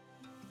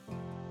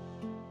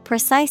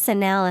 Precise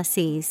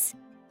analyses.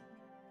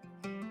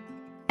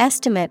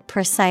 Estimate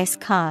precise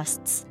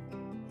costs.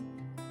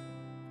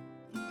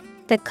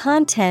 The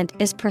content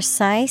is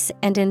precise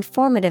and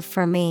informative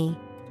for me.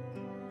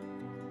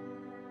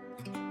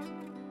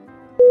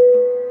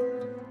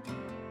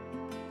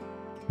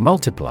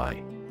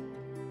 Multiply.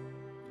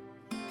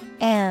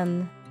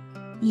 M-U-L-T-I-P-L-Y.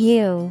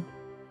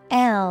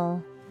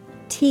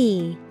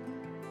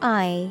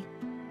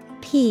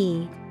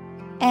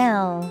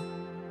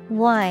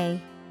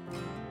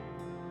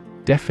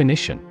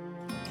 Definition: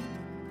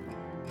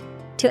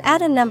 to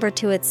add a number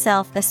to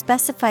itself a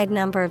specified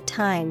number of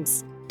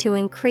times, to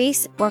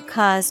increase or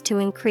cause to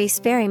increase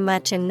very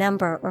much in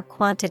number or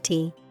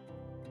quantity.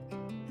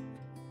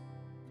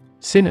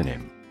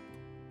 Synonym: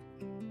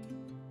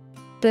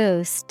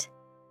 Boost,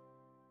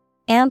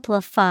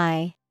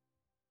 amplify,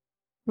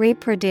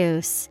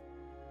 reproduce.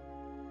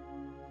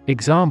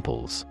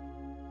 Examples: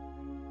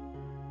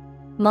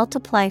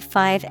 Multiply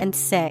 5 and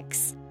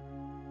 6.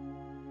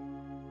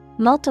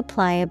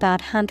 Multiply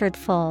about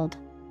 100-fold.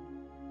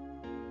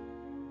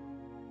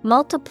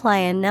 Multiply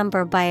a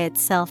number by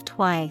itself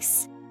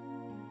twice.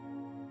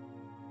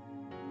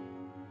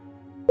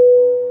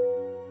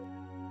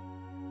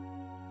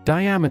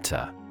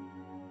 Diameter.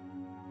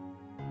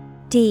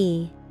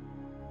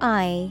 D-I-A-M-E-T-E-R.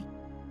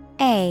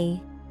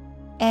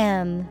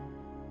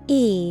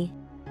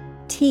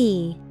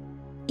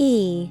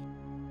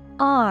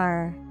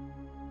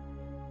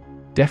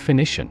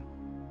 Definition: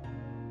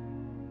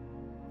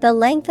 the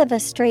length of a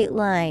straight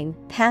line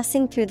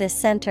passing through the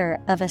center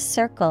of a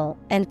circle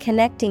and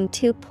connecting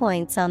 2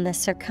 points on the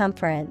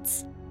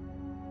circumference.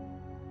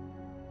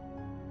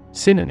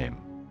 Synonym: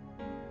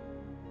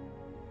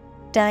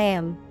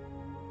 Diam,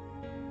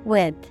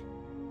 width.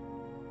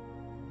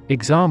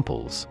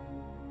 Examples: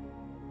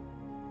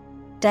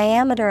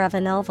 diameter of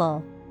an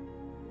oval.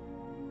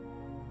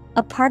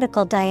 A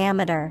particle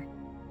diameter.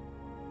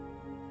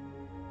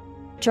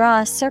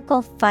 Draw a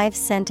circle 5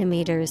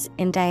 centimeters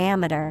in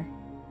diameter.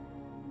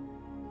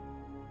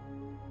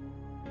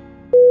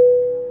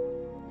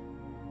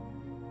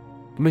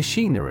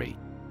 Machinery.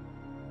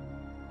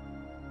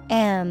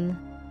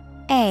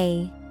 M-A-C-H-I-N-E-R-Y.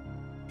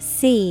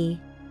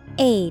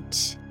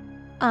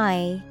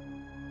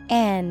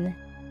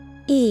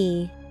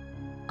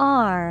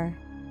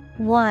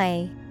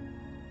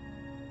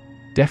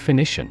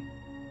 Definition: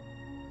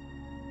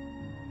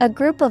 a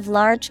group of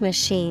large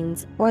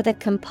machines or the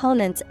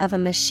components of a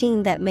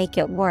machine that make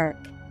it work,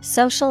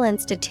 social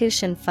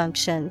institution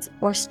functions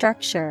or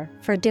structure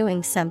for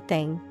doing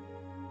something.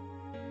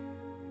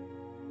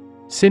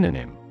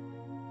 Synonym: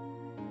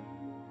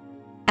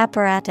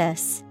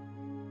 apparatus,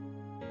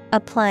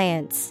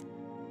 appliance,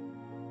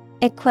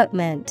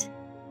 equipment.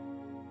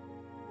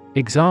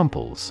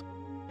 Examples: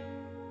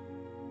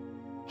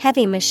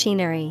 heavy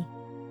machinery,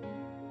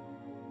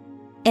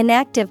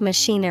 inactive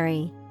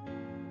machinery.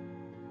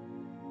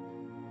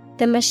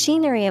 The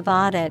machinery of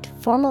audit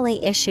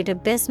formally issued a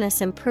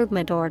business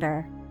improvement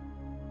order.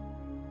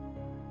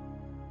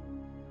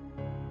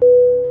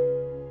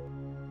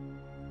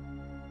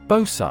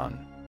 Boson.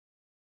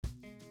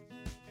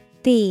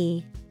 B-O-S-O-N.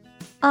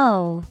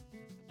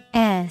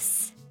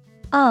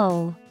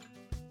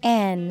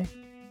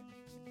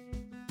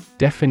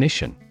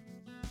 Definition: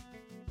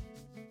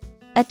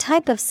 a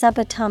type of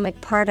subatomic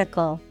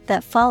particle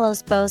that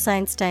follows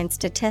Bose-Einstein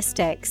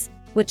statistics,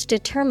 which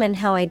determine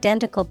how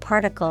identical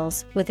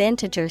particles with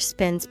integer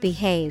spins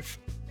behave.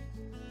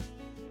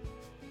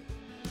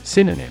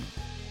 Synonym: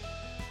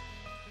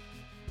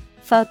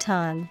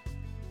 photon,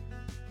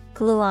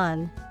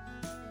 gluon,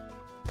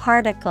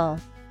 particle.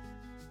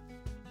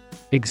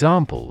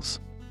 Examples: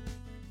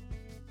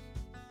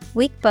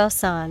 weak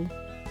boson,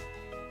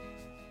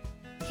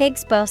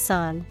 Higgs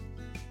boson.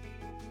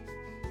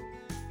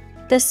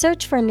 The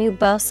search for new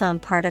boson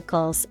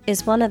particles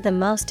is one of the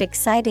most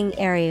exciting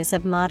areas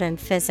of modern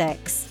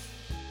physics.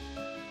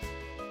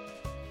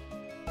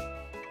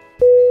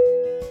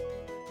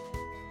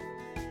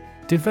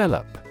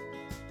 Develop.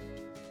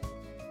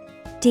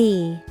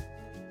 D-E-V-E-L-O-P.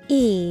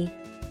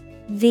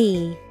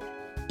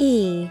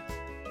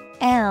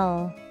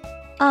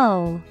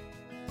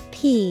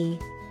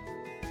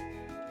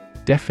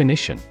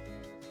 Definition: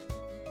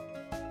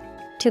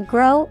 to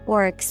grow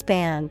or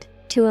expand,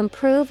 to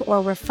improve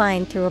or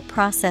refine through a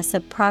process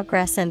of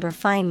progress and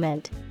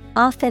refinement,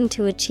 often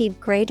to achieve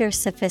greater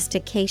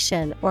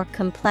sophistication or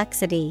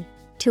complexity,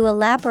 to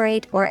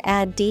elaborate or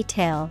add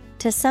detail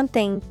to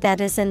something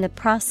that is in the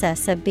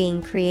process of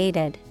being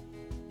created.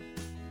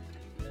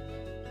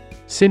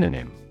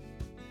 Synonym: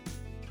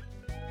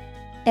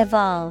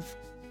 evolve,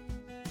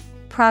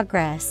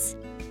 progress,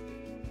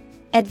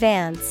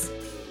 advance.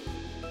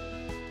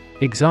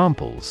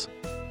 Examples: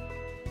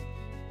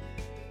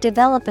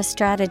 develop a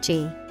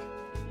strategy,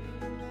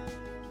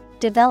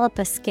 develop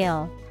a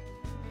skill.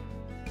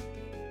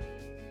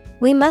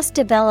 We must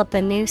develop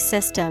a new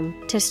system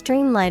to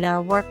streamline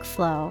our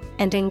workflow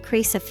and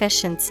increase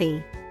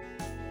efficiency.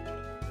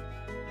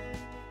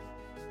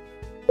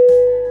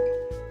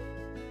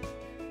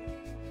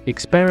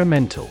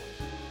 Experimental.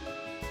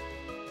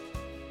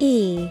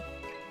 E-X-P-E-R-I-M-E-N-T-A-L.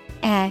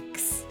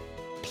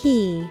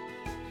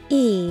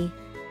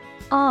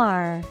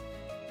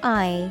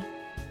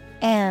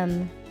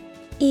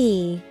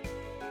 E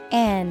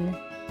N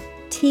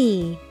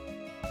T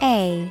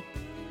A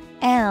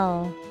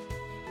L.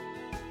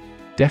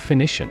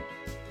 Definition: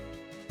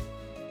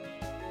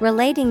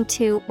 relating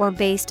to or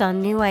based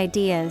on new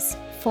ideas,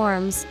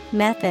 forms,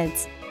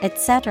 methods,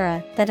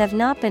 etc. that have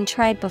not been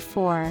tried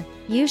before,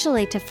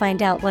 usually to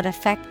find out what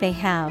effect they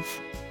have.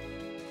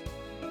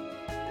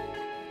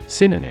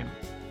 Synonym: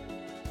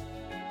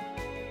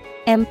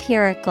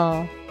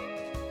 empirical,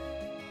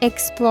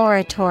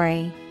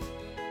 exploratory,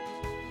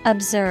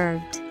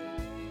 observed.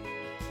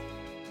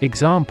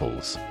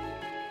 Examples: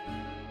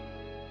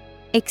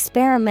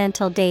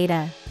 experimental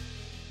data,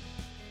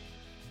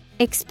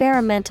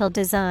 experimental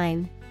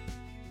design.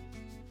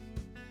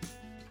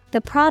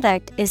 The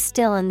product is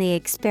still in the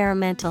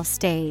experimental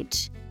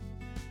stage.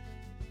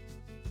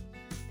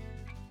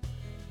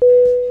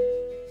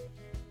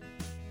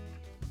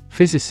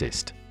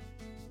 Physicist.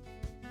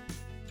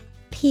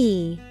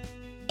 P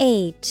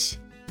H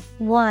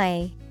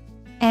Y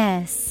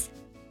S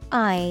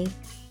I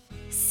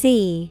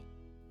C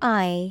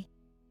I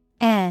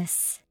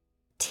S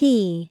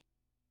T.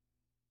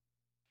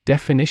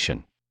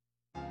 Definition: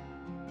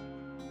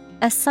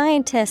 a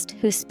scientist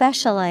who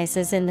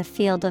specializes in the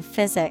field of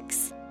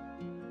physics.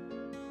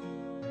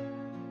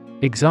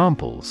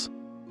 Examples: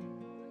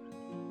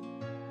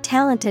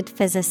 talented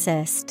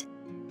physicist,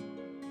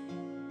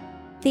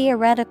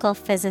 theoretical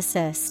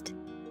physicist.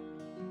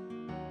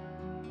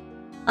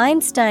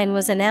 Einstein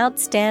was an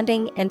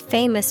outstanding and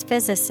famous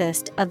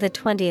physicist of the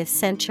 20th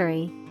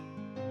century.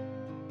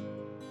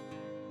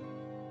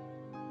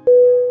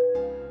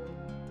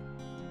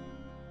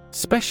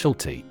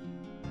 Specialty.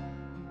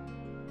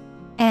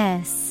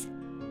 S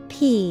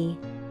P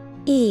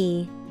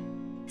E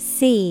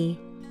C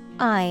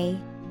I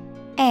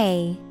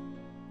A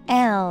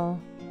L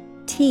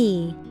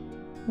T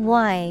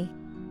Y.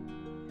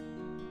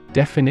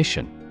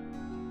 Definition: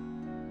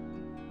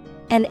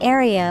 an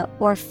area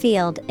or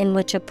field in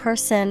which a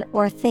person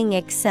or thing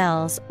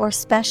excels or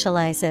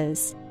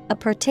specializes, a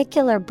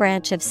particular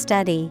branch of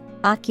study,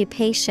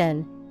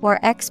 occupation, or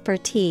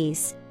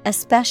expertise, a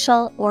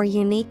special or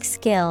unique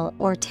skill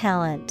or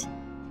talent.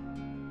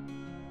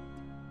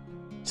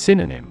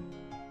 Synonym: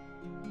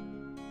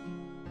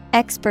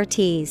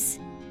 expertise,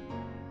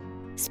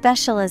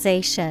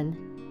 specialization,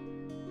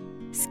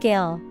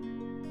 skill.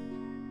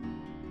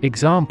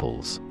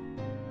 Examples: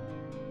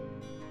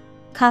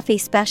 coffee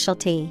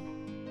specialty,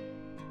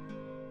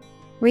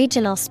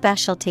 regional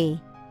specialty.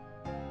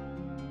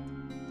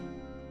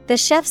 The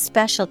chef's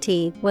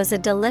specialty was a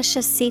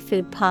delicious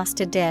seafood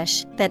pasta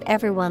dish that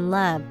everyone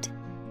loved.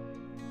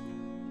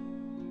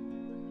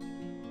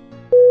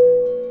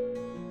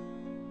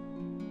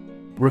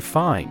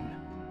 Refine.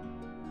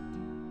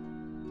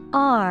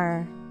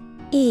 R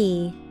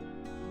E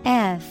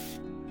F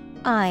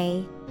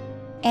I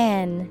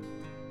N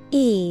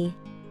E.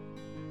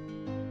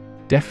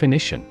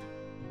 Definition: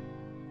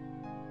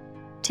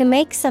 to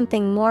make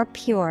something more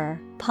pure,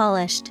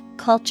 polished,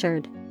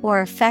 cultured,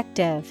 or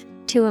effective,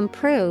 to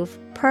improve,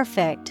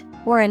 perfect,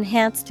 or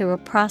enhance through a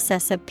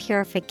process of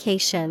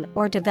purification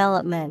or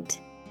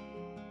development.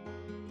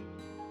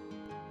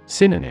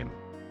 Synonym: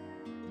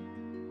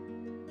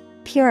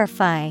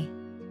 purify,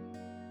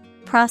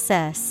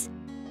 process,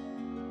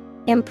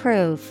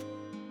 improve.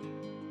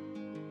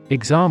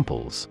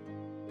 Examples: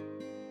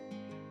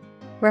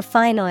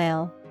 refine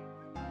oil,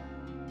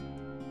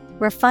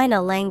 refine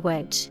a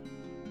language.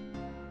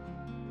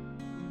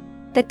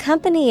 The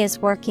company is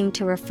working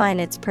to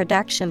refine its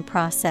production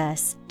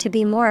process to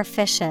be more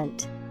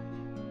efficient.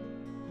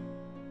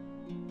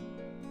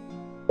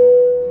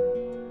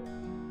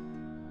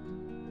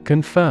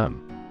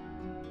 Confirm.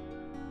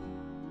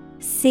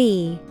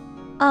 C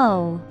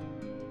O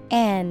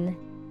N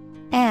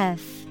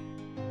F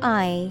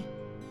I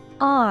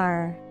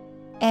R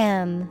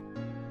M.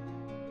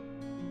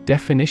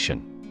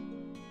 Definition: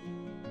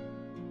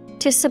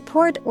 to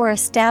support or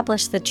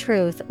establish the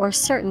truth or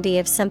certainty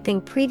of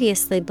something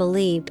previously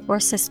believed or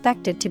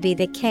suspected to be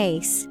the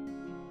case.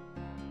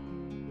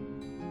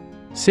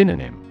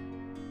 Synonym: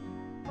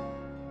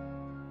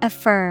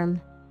 affirm,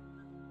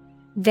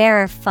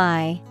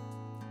 verify,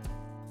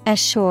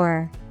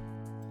 assure.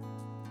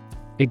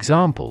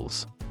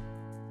 Examples: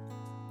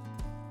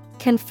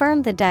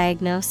 confirm the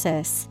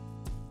diagnosis,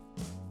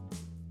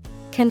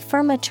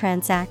 confirm a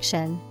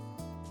transaction.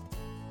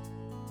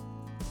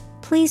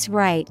 Please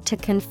write to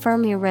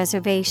confirm your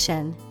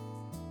reservation.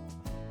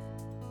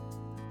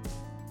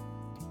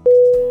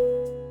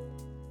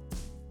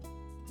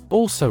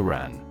 Also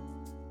ran.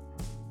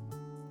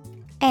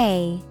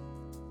 A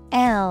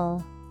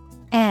L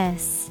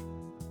S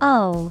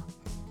O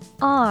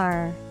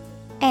R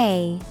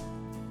A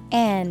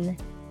N.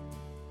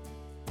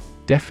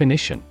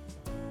 Definition: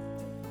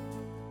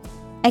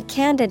 a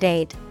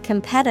candidate,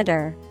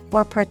 competitor,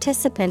 or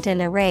participant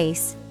in a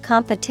race,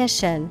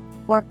 competition,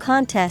 or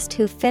contest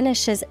who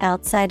finishes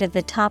outside of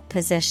the top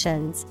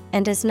positions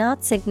and is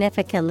not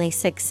significantly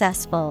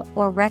successful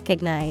or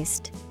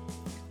recognized.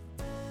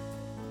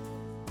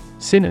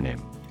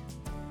 Synonym: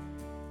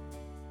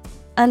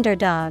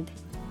 underdog,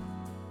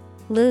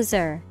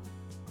 loser,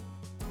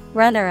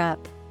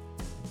 runner-up.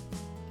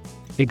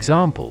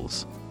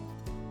 Examples: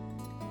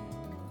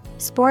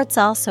 Sports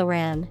also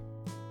ran.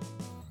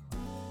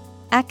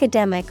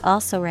 Academic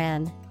also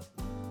ran.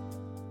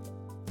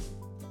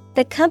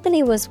 The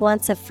company was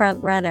once a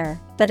front runner,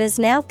 but is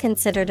now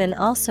considered an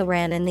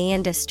also-ran in the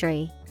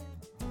industry.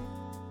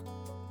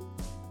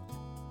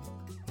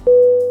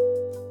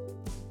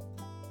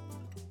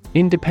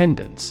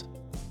 Independence.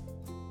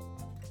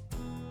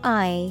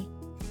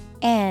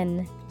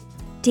 INDEPENDence.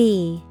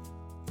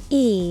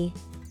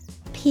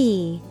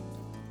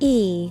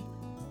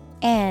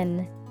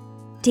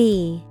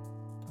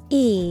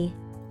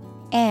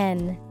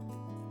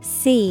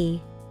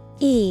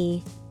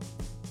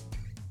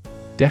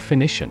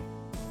 Definition: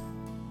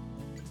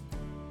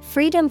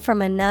 Freedom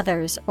from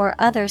another's or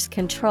others'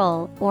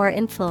 control or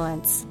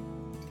influence.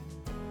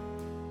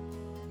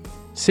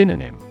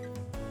 Synonym: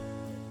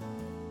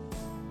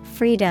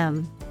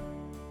 Freedom,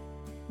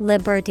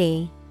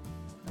 liberty,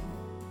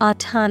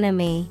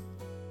 autonomy.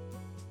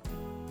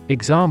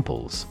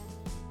 Examples: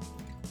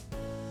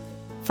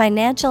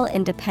 Financial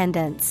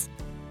independence,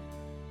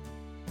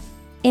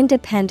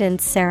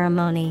 independence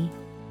ceremony.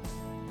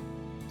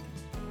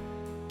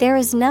 There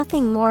is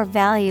nothing more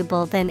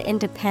valuable than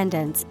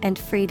independence and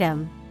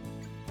freedom.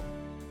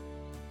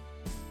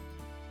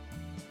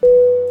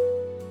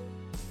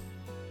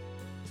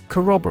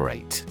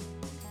 Corroborate.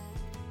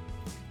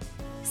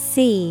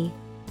 CORROBORATE.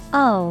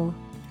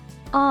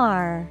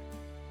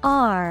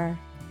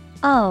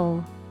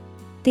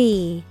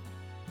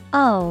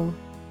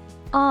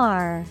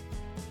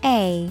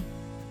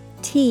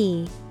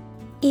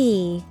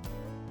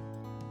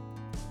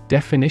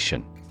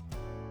 Definition: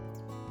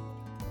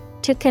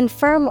 To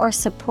confirm or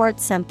support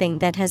something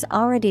that has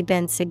already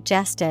been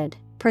suggested,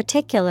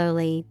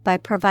 particularly by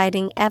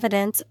providing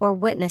evidence or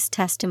witness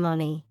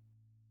testimony.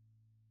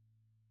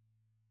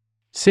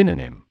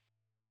 Synonym: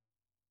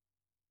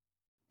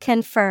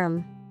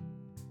 Confirm,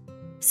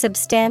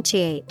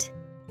 substantiate,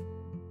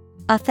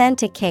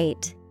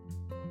 authenticate.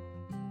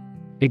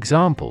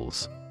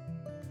 Examples: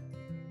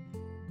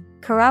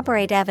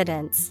 Corroborate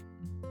evidence,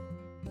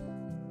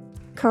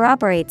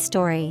 corroborate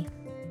story.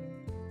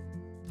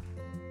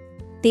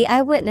 The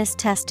eyewitness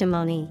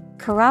testimony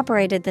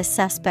corroborated the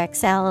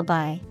suspect's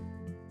alibi.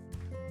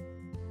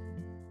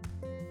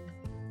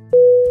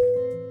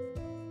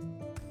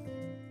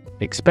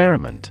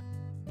 Experiment.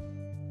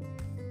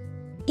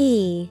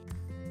 EXPERIMENT.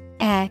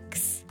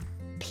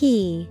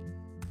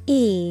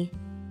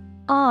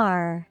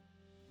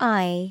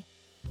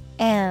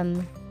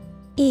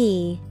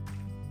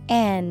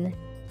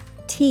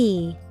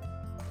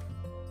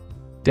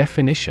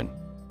 Definition: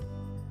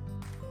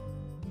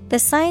 The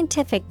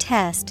scientific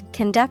test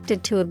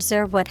conducted to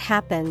observe what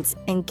happens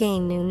and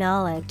gain new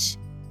knowledge.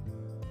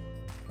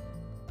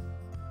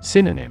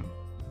 Synonym: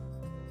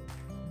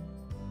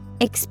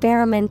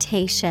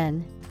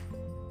 Experimentation,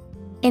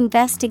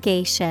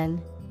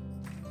 investigation.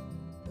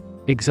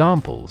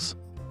 Examples: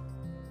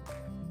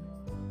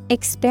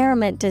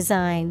 Experiment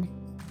design,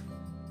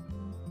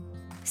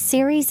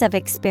 series of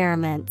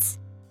experiments.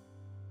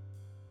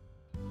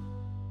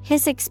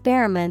 His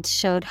experiments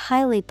showed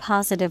highly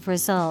positive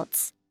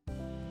results.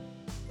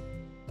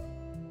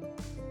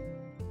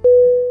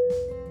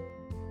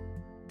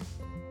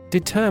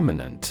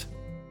 Determinant.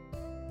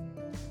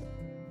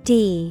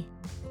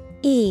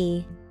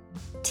 DETERMINANT.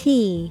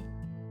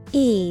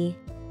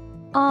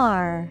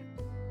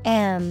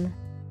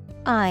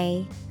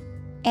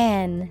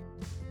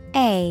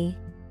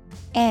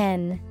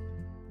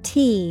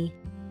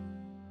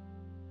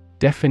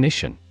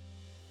 Definition: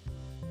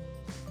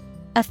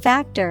 A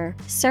factor,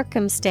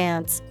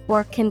 circumstance,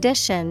 or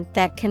condition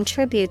that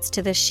contributes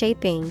to the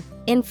shaping,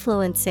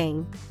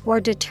 influencing, or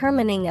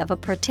determining of a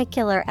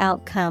particular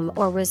outcome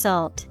or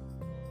result.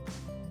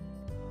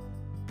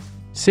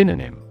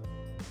 Synonym: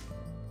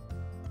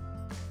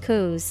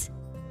 Cause,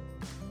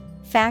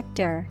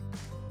 factor,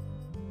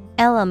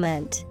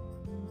 element.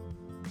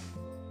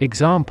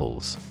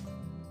 Examples: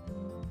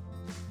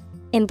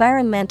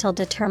 Environmental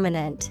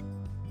determinant,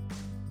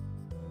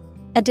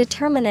 a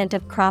determinant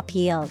of crop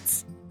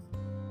yields.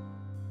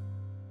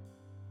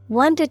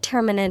 One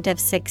determinant of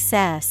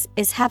success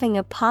is having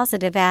a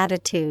positive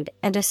attitude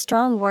and a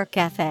strong work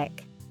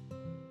ethic.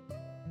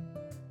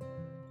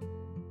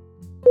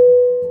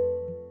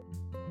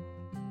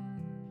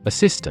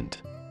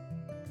 Assistant.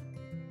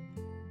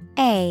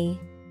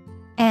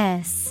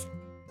 ASSISTANT.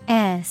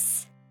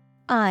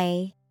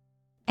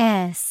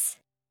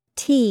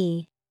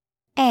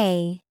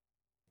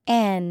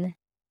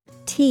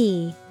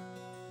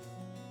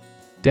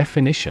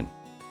 Definition: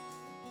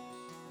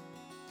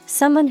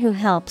 Someone who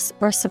helps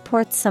or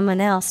supports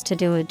someone else to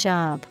do a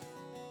job.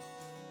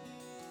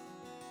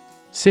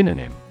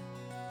 Synonym: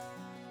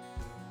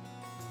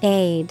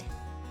 Aid,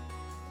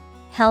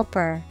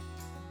 helper,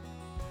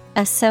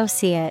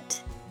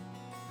 associate.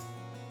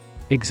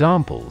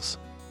 Examples: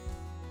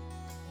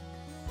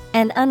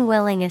 An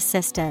unwilling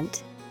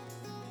assistant,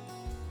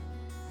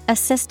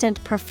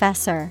 assistant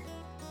professor.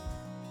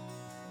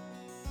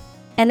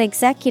 An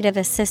executive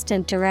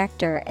assistant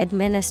director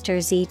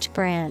administers each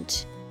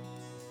branch.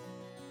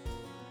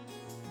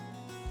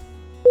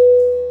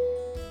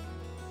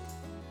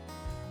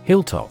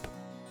 Hilltop.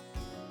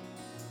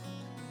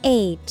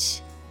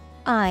 Hilltop.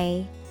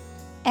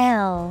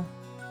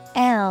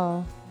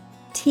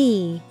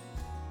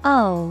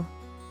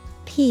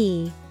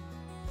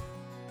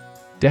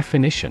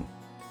 Definition.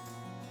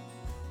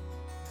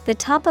 The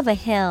top of a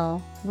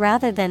hill,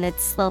 rather than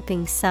its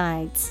sloping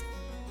sides.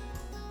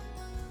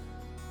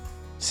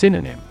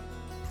 Synonym.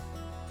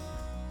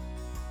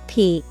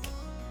 Peak,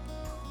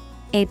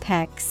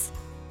 apex.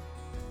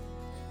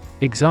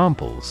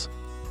 Examples.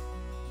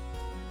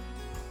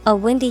 A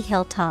windy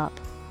hilltop.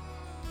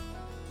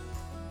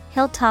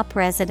 Hilltop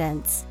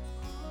residence.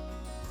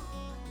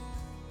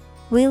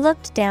 We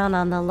looked down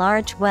on the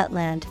large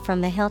wetland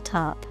from the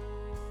hilltop.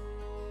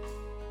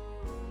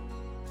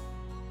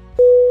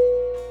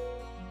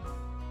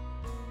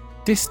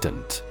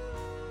 Distant.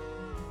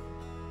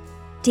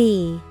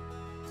 D-I-S-T-A-N-T.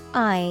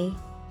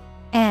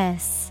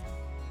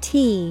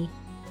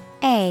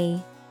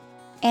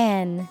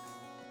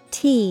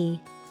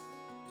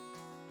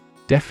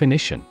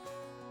 Definition.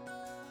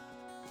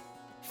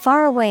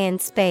 Far away in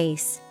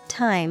space,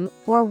 time,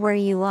 or where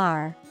you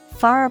are,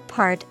 far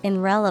apart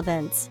in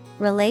relevance,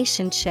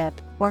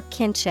 relationship, or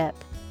kinship.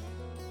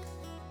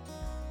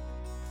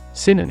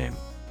 Synonym.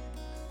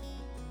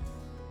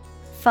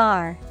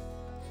 Far,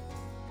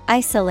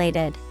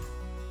 isolated,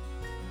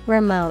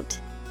 remote.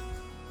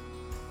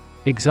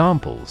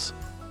 Examples.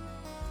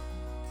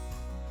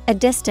 A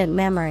distant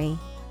memory.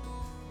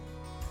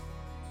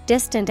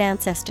 Distant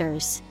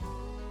ancestors.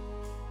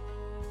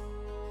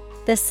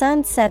 The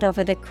sun set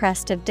over the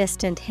crest of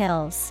distant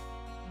hills.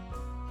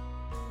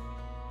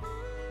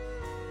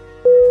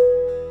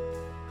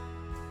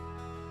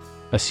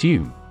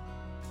 Assume.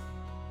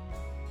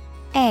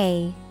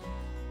 A-S-S-U-M-E.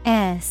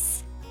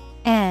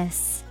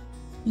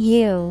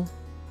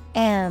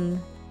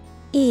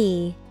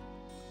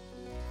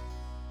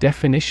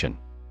 Definition.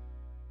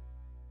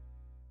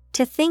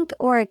 To think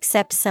or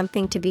accept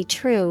something to be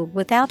true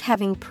without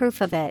having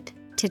proof of it,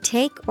 to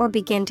take or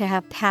begin to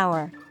have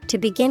power, to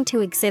begin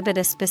to exhibit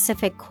a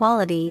specific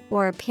quality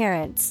or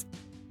appearance.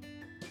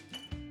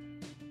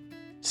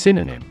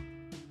 Synonym.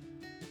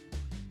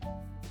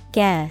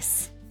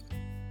 Guess,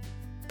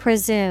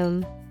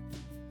 presume,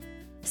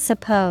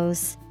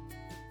 suppose.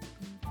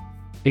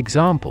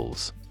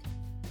 Examples.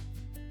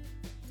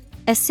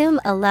 Assume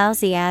a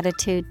lousy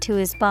attitude to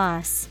his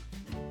boss.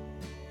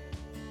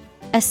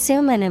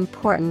 Assume an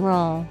important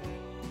role.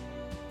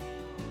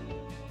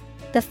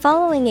 The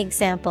following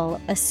example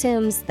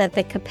assumes that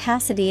the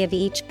capacity of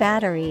each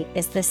battery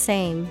is the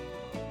same.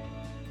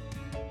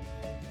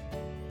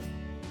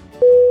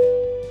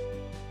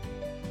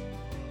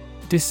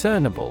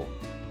 Discernible.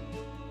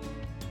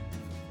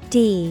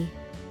 D-I-S-C-E-R-N-I-B-L-E.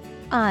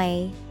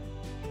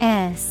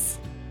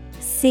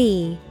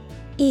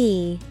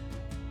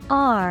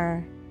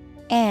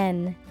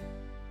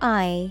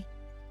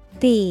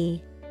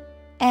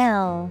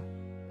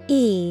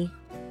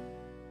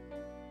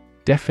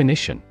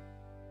 Definition.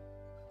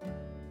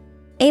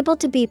 Able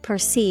to be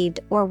perceived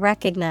or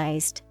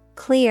recognized,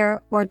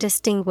 clear or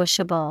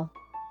distinguishable.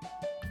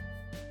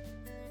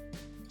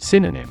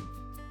 Synonym.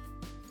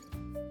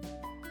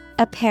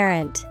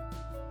 Apparent,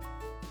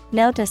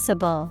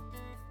 noticeable,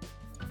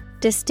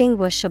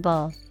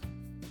 distinguishable.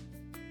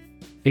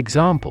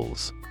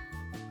 Examples.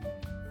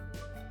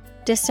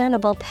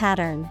 Discernible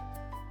pattern.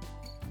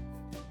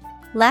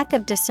 Lack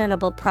of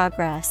discernible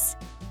progress.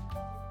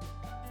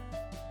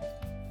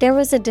 There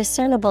was a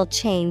discernible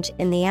change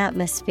in the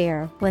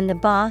atmosphere when the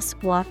boss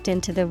walked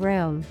into the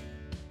room.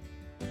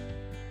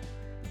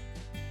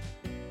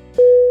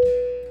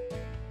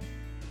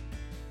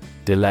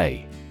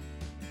 Delay.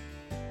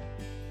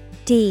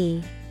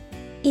 D-E-L-A-Y.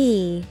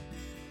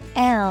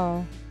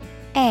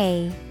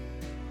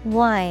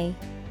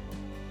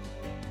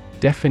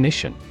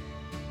 Definition.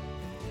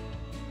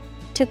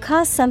 To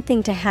cause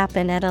something to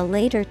happen at a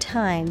later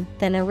time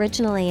than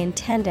originally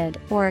intended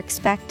or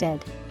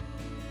expected.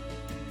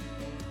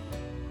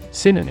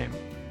 Synonym.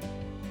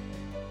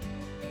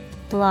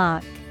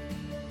 Block,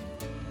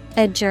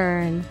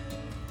 adjourn,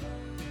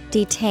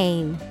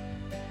 detain.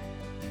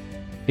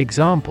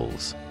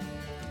 Examples.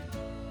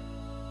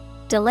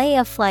 Delay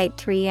a flight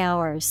 3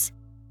 hours.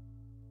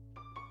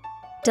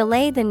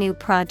 Delay the new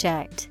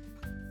project.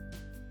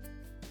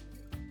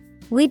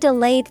 We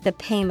delayed the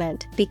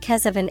payment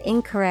because of an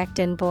incorrect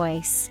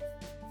invoice.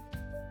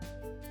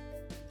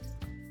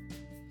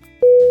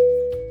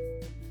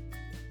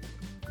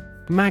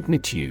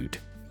 Magnitude.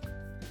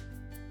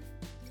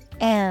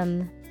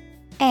 M-A-G-N-I-T-U-D-E.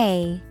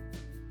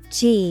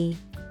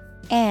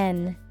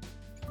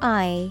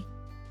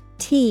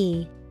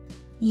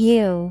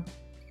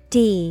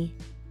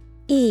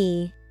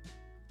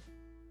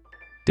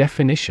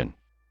 Definition.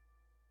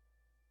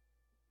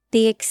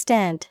 The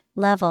extent,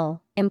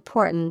 level,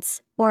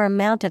 importance, or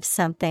amount of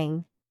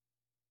something.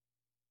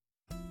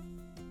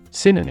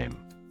 Synonym.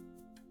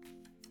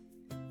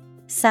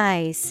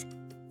 Size,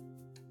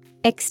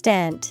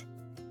 extent,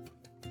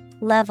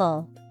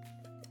 level.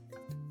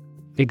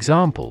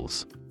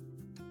 Examples: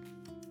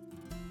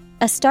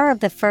 A star of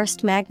the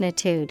first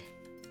magnitude.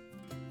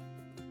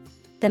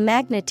 The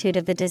magnitude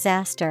of the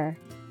disaster.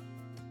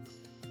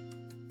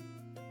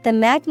 The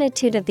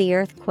magnitude of the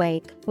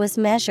earthquake was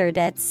measured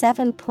at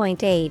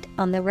 7.8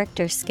 on the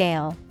Richter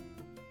scale.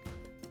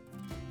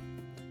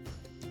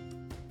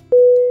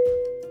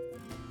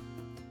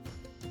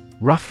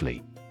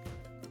 Roughly.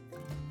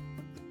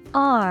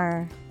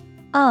 R-O-U-G-H-L-Y.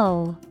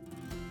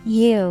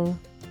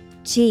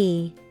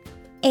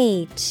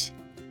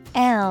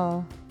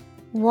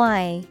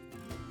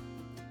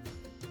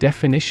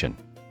 Definition: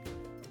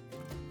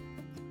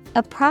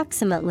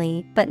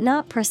 Approximately but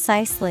not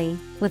precisely,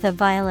 with a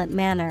violent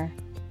manner.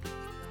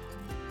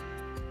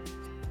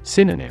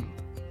 Synonym: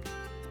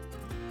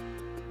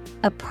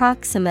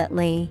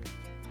 Approximately,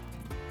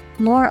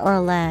 more or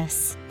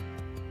less,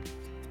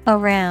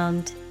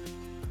 around.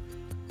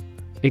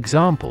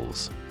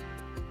 Examples: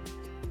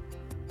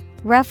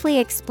 Roughly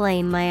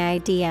explain my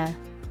idea.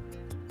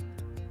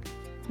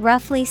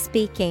 Roughly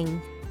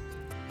speaking.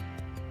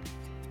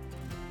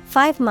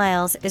 5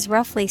 miles is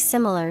roughly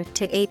similar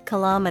to 8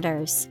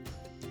 kilometers.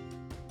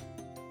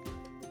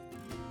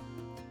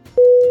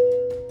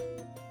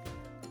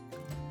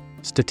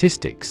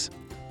 Statistics.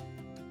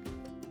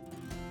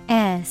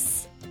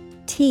 S-T-A-T-I-S-T-I-C-S.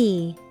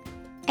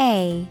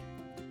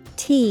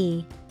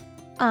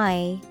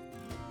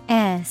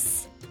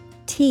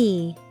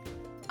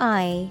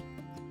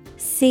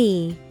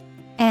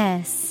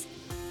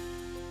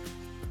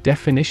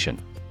 Definition: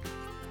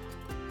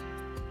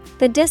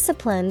 The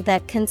discipline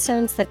that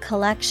concerns the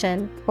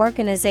collection,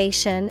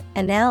 organization,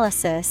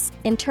 analysis,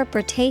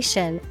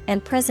 interpretation,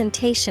 and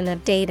presentation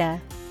of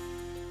data.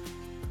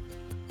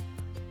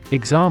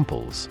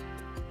 Examples: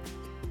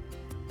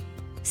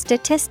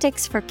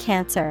 Statistics for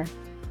cancer.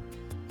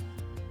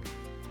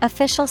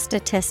 Official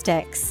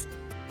statistics.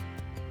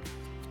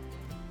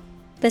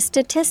 The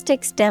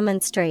statistics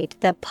demonstrate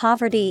that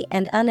poverty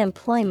and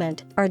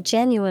unemployment are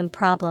genuine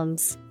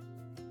problems.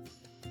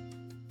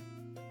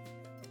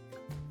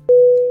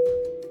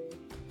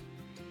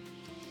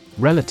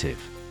 Relative.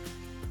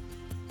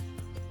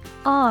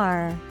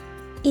 R-E-L-A-T-I-V-E.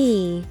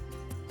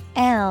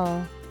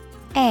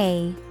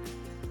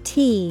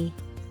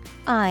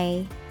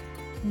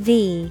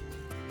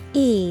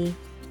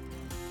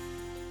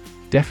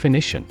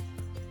 Definition: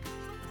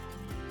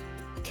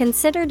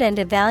 Considered and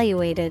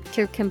evaluated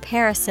through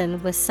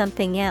comparison with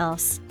something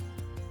else.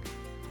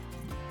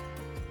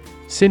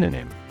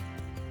 Synonym: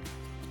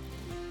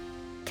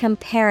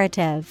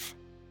 Comparative,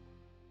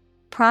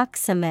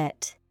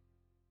 proximate,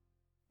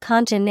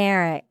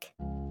 congeneric.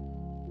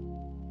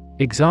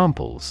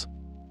 Examples: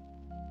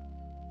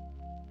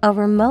 A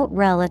remote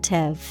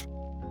relative.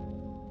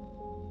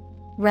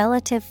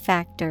 Relative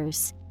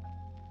factors.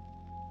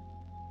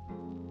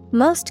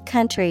 Most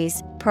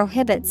countries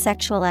prohibit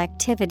sexual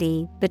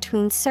activity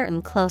between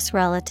certain close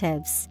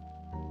relatives.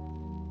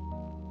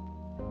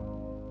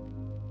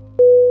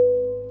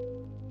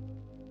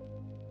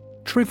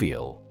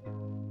 Trivial.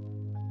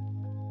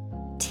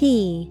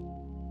 T-R-I-V-I-A-L.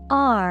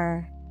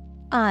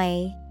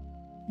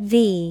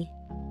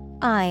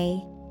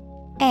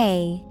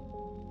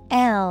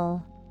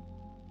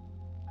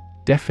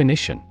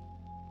 Definition: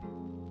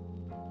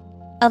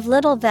 Of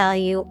little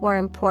value or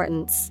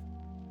importance.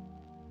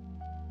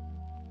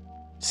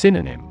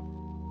 Synonym: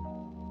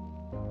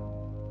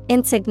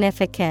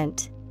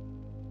 Insignificant,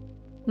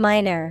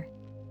 minor,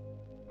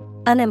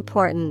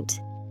 unimportant.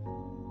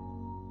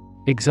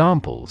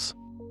 Examples: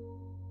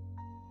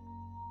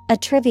 A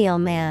trivial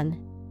man.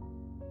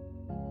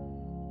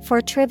 For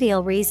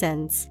trivial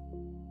reasons.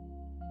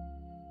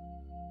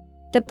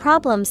 The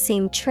problem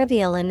seemed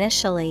trivial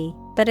initially,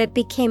 but it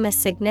became a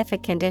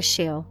significant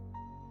issue.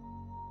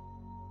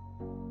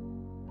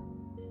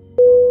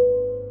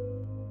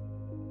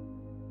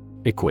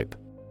 Equip.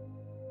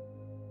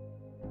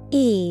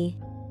 E-Q-U-I-P.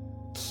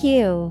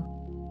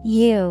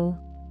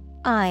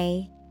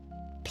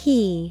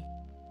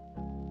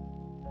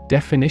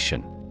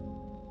 Definition: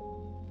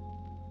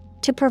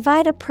 To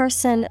provide a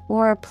person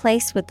or a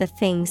place with the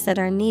things that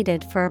are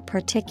needed for a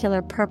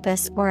particular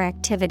purpose or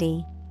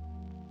activity.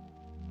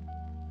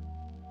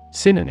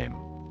 Synonym: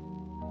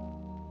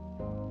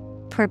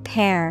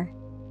 Prepare,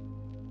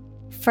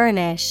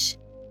 furnish,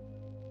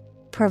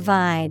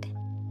 provide.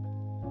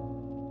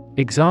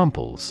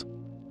 Examples: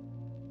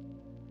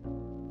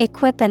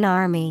 Equip an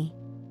army.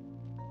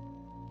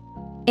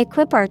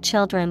 Equip our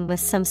children with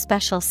some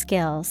special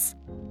skills.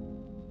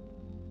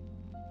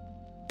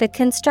 The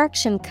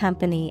construction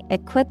company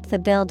equipped the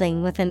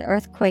building with an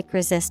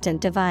earthquake-resistant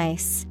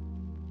device.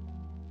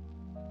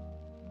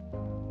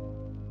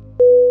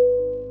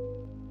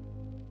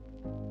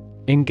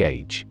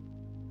 Engage.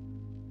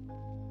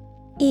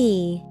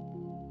 E-N-G-A-G-E.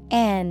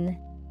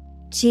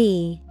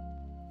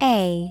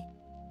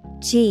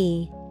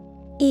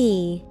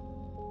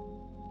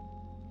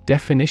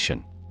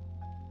 Definition: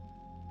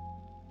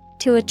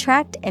 To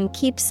attract and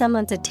keep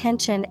someone's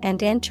attention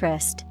and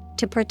interest,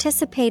 to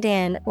participate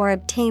in or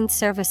obtain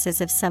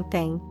services of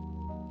something.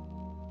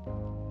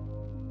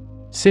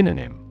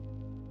 Synonym.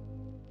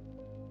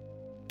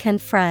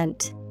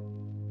 Confront,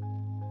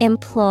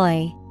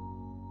 employ,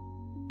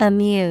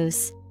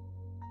 amuse.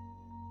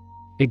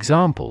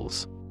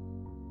 Examples: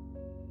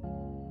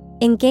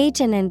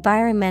 Engage in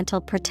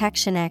environmental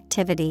protection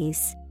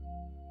activities.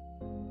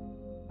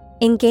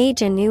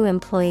 Engage a new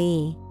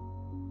employee.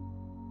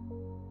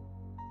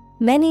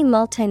 Many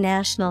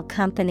multinational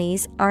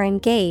companies are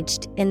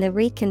engaged in the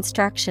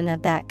reconstruction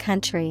of that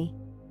country.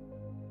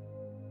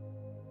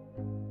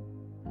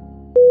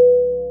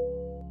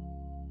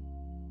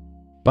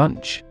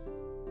 Bunch.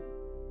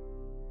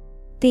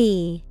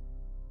 B-U-N-C-H.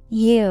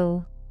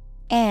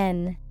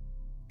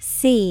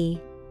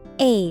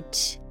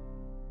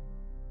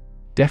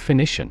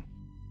 Definition: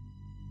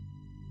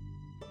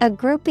 A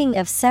grouping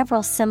of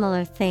several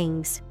similar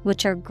things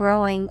which are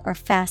growing or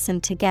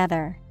fastened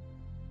together.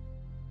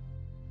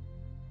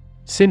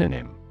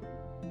 Synonym: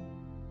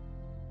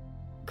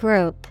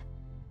 Group,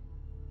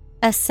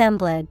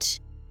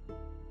 assemblage,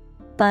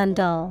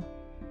 bundle.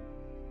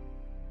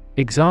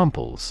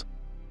 Examples: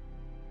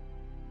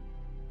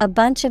 A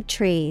bunch of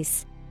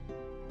trees.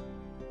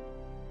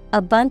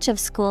 A bunch of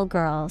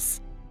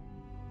schoolgirls.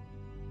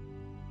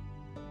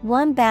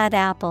 One bad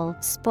apple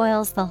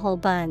spoils the whole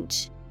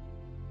bunch.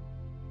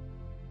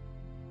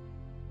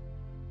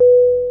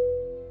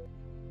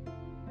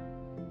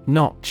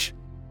 Notch.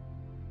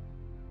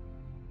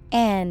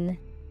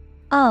 N-O-T-C-H.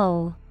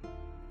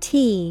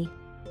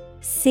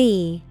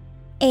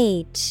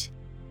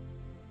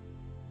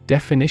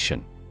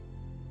 Definition: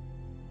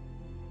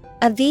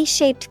 A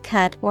V-shaped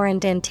cut or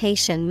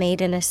indentation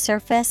made in a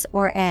surface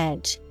or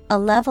edge, a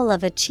level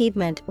of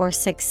achievement or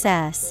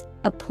success,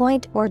 a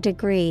point or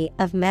degree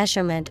of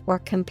measurement or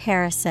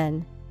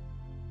comparison.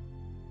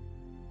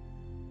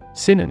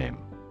 Synonym: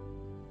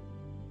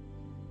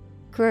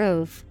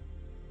 Groove,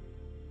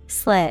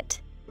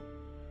 slit,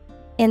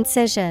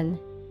 incision.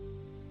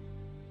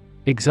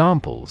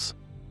 Examples: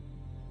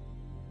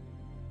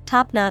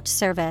 Top-notch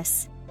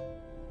service.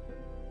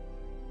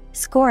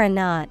 Score a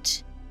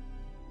notch.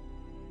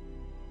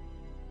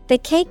 The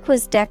cake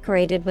was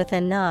decorated with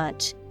a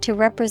notch to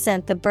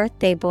represent the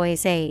birthday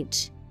boy's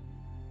age.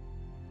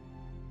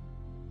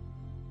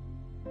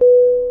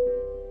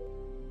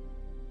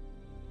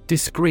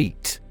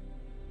 Discrete.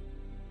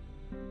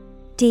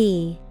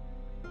 D-I-S-C-R-E-T-E.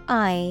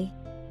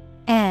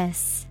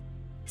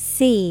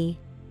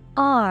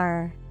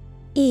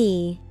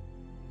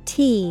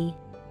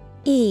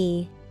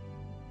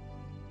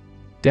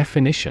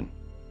 Definition: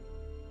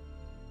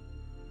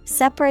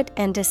 Separate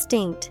and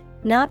distinct,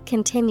 not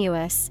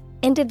continuous,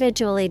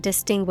 individually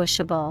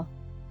distinguishable.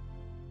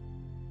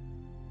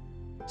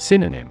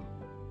 Synonym: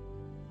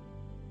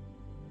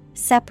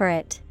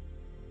 Separate,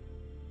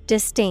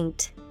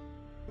 distinct,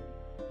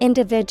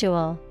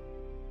 individual.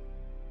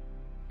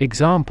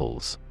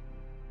 Examples: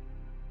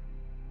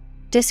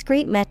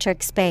 Discrete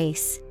metric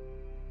space.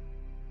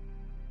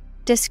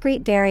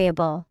 Discrete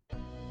variable.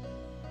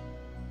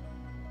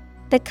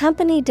 The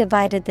company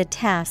divided the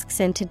tasks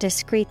into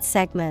discrete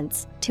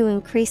segments to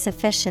increase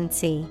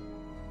efficiency.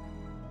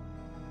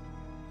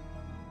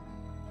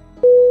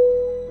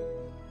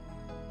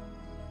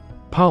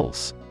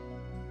 Pulse.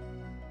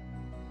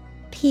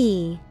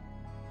 P-U-L-S-E.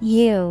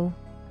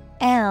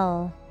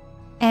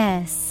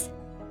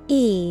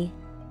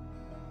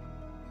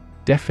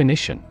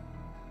 Definition: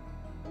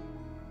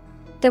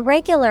 The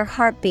regular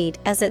heartbeat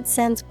as it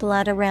sends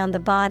blood around the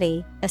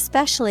body,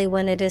 especially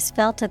when it is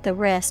felt at the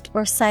wrist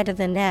or side of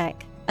the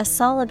neck, a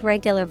solid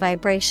regular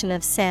vibration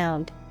of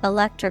sound,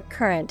 electric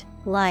current,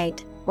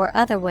 light, or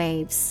other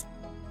waves.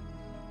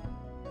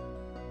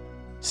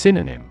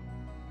 Synonym: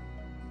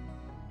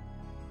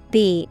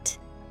 Beat,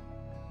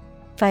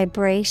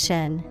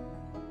 vibration,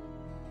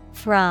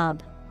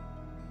 throb.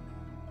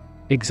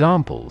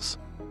 Examples: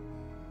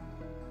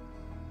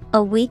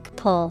 A weak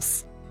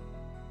pulse.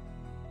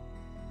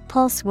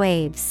 Pulse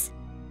waves.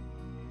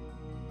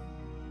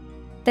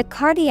 The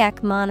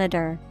cardiac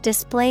monitor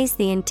displays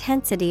the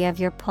intensity of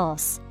your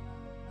pulse.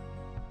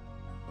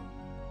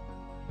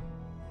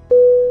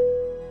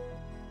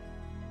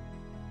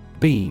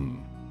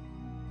 Beam.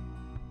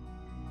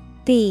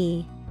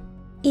 B-E-A-M.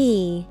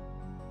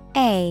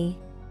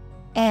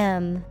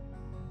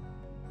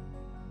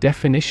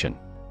 Definition: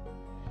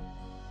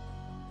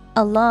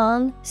 A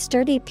long,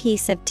 sturdy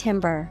piece of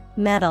timber,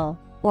 metal,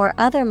 or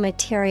other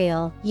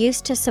material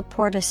used to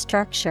support a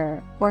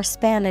structure or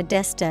span a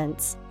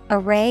distance, a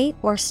ray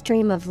or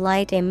stream of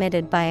light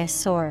emitted by a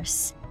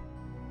source.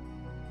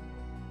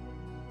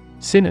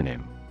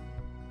 Synonym: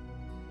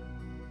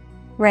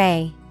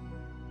 Ray,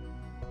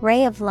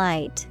 ray of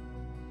light,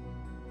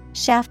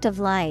 shaft of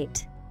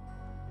light.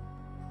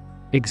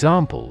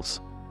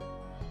 Examples: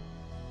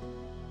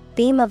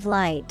 Beam of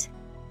light.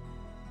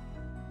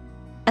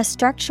 A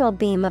structural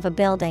beam of a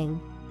building.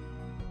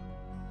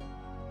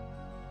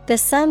 The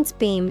sun's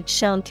beam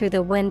shone through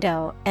the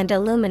window and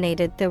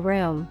illuminated the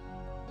room.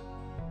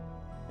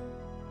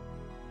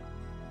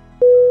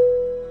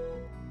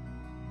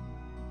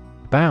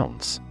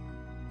 Bounce.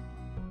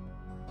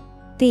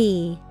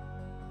 B-O-U-N-C-E.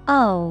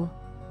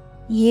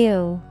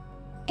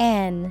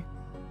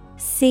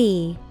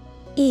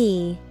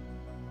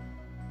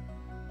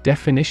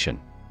 Definition: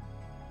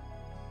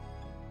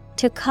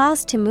 to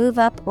cause to move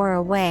up or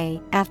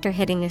away after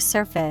hitting a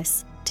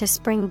surface, to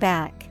spring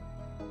back.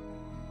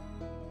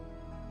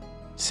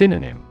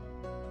 Synonym: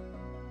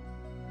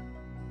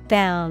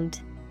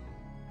 Bound,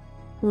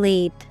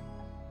 leap,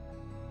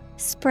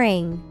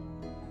 spring.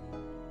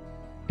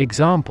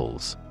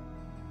 Examples: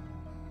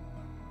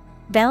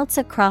 Bounce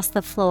across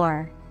the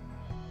floor.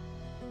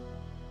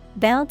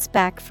 Bounce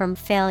back from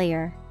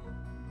failure.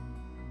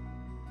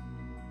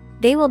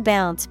 They will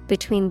bounce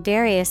between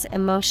various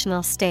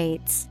emotional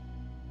states.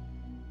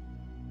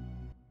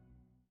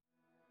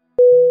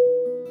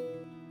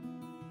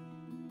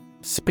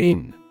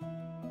 Spin.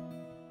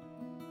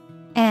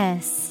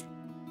 S-P-I-N.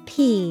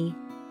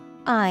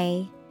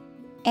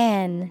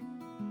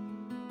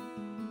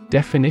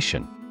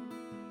 Definition: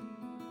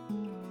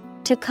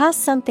 to cause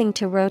something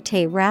to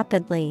rotate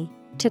rapidly,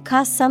 to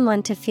cause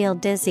someone to feel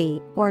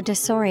dizzy or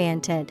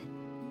disoriented.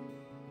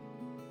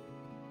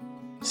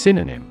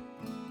 Synonym: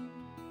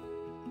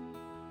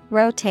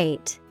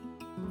 Rotate,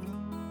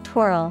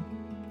 twirl,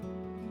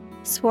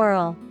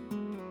 swirl.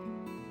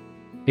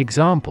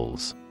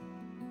 Examples: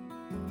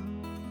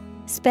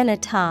 spin a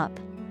top.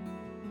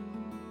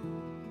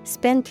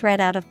 Spin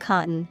thread out of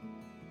cotton.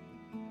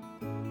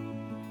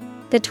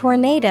 The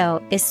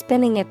tornado is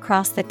spinning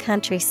across the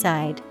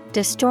countryside,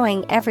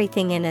 destroying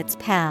everything in its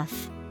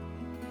path.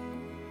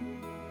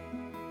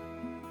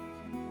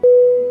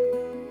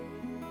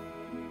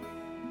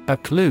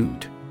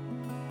 Occlude.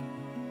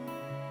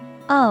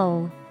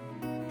 O-C-C-L-U-D-E.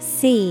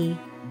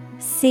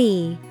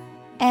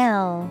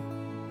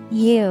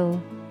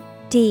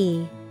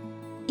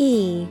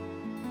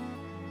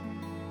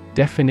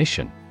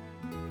 Definition: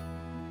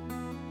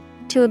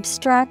 to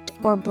obstruct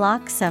or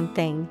block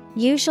something,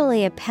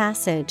 usually a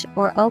passage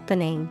or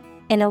opening,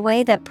 in a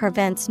way that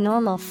prevents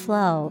normal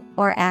flow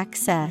or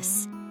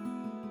access.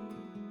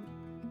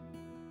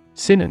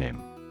 Synonym: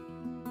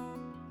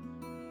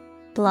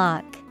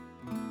 Block,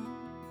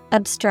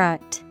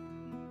 obstruct,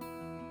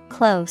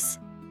 close.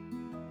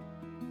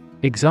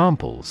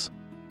 Examples: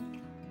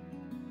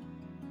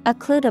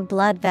 occlude a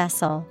blood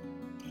vessel.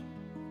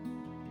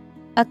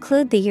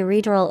 Occlude the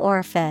ureteral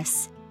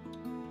orifice.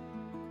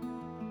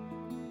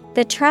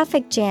 The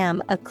traffic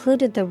jam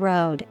occluded the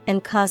road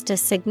and caused a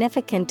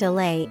significant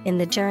delay in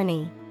the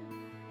journey.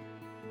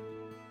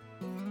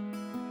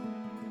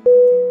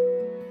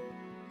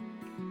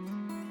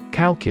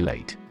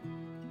 Calculate.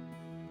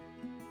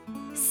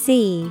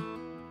 C-A-L-C-U-L-A-T-E.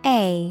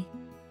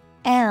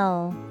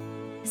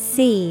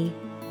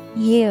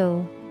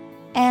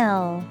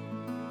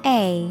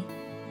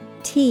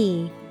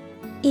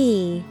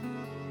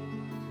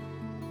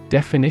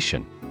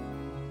 Definition: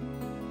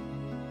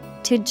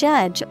 to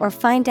judge or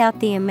find out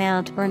the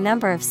amount or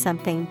number of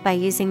something by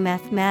using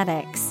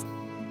mathematics.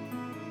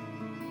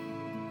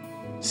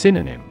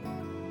 Synonym: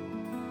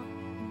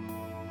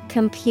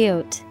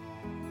 compute,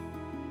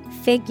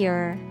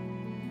 figure,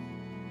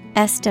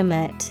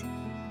 estimate.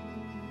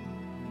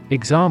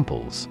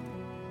 Examples: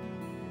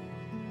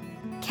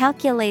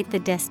 calculate the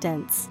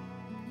distance.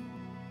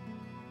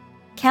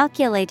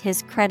 Calculate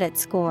his credit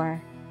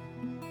score.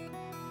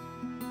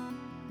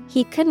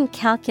 He couldn't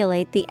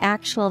calculate the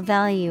actual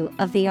value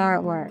of the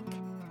artwork.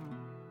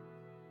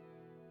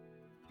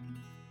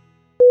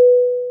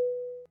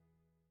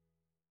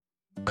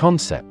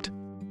 Concept.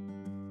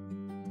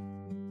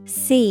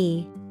 C-O-N-C-E-P-T.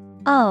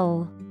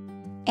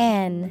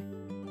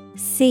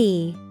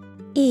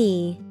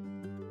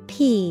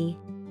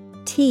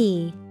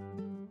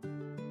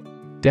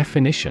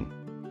 Definition: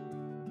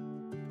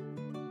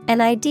 an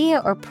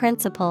idea or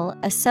principle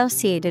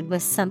associated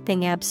with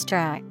something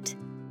abstract.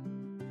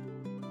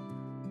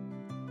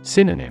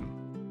 Synonym: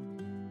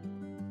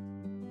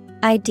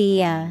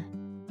 idea,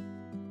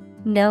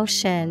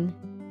 notion,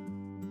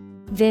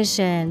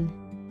 vision.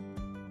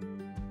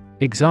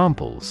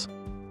 Examples: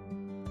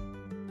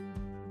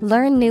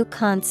 learn new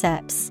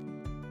concepts.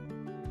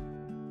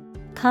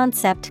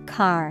 Concept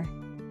car.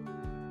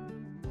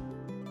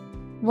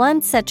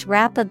 One such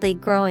rapidly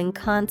growing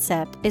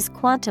concept is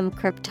quantum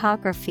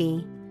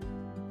cryptography.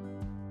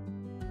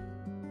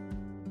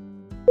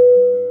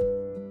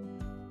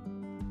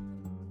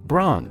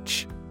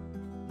 Branch.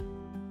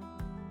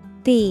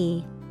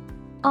 B-R-A-N-C-H.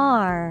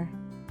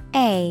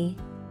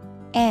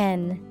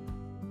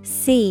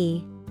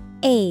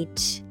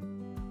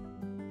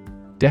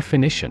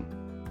 Definition: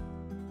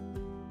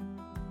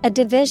 a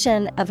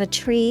division of a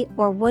tree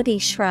or woody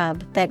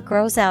shrub that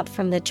grows out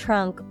from the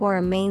trunk or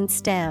a main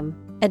stem,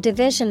 a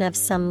division of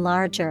some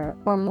larger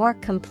or more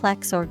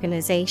complex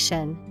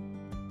organization.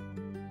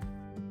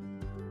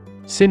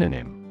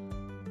 Synonym: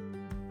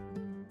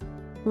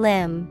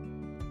 limb,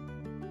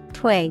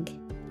 twig,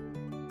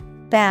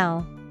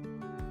 bough.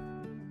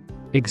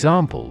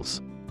 Examples: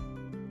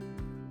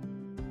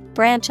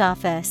 branch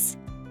office.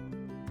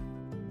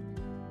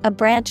 A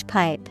branch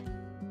pipe.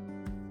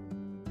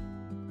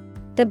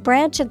 The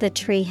branch of the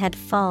tree had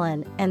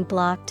fallen and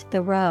blocked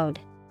the road.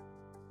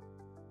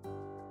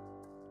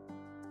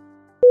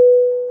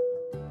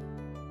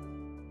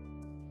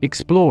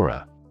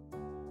 Explorer.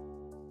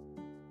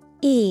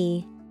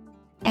 EXPLORER.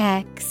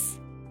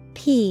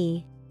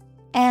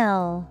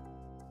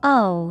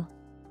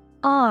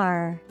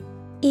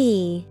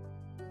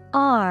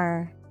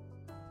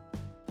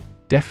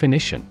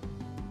 Definition: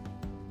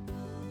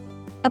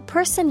 a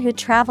person who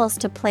travels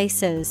to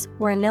places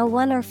where no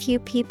one or few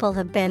people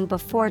have been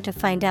before to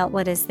find out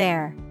what is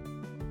there.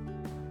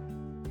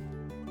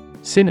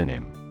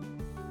 Synonym: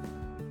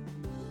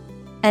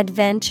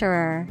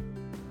 Adventurer,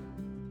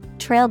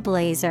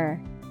 trailblazer,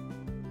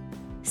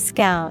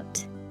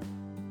 scout.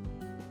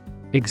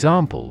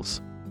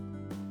 Examples: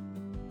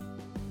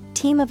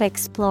 team of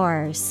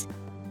explorers,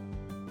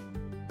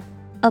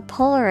 a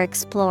polar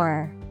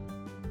explorer.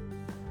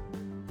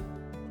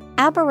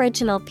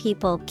 Aboriginal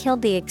people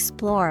killed the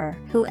explorer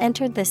who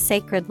entered the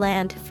sacred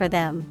land for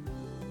them.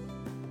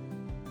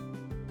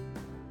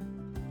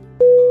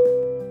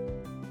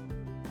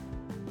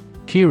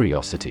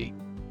 Curiosity.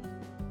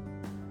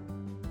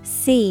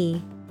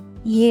 Curiosity.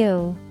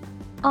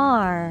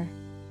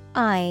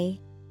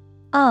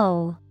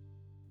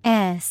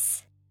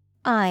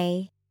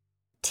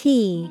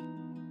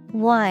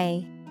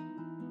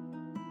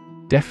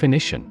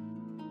 Definition: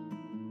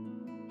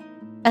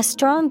 a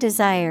strong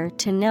desire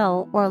to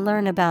know or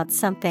learn about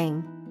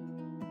something.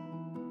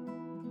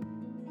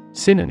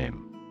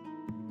 Synonym: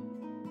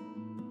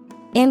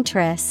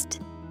 interest,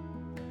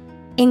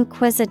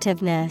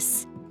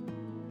 inquisitiveness,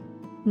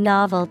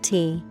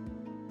 novelty.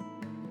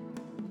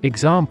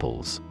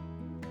 Examples: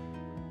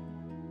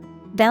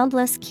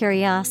 boundless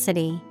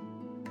curiosity.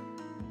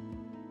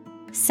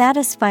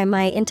 Satisfy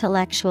my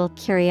intellectual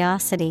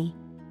curiosity.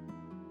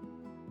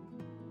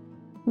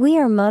 We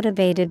are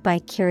motivated by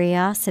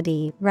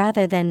curiosity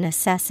rather than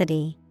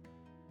necessity.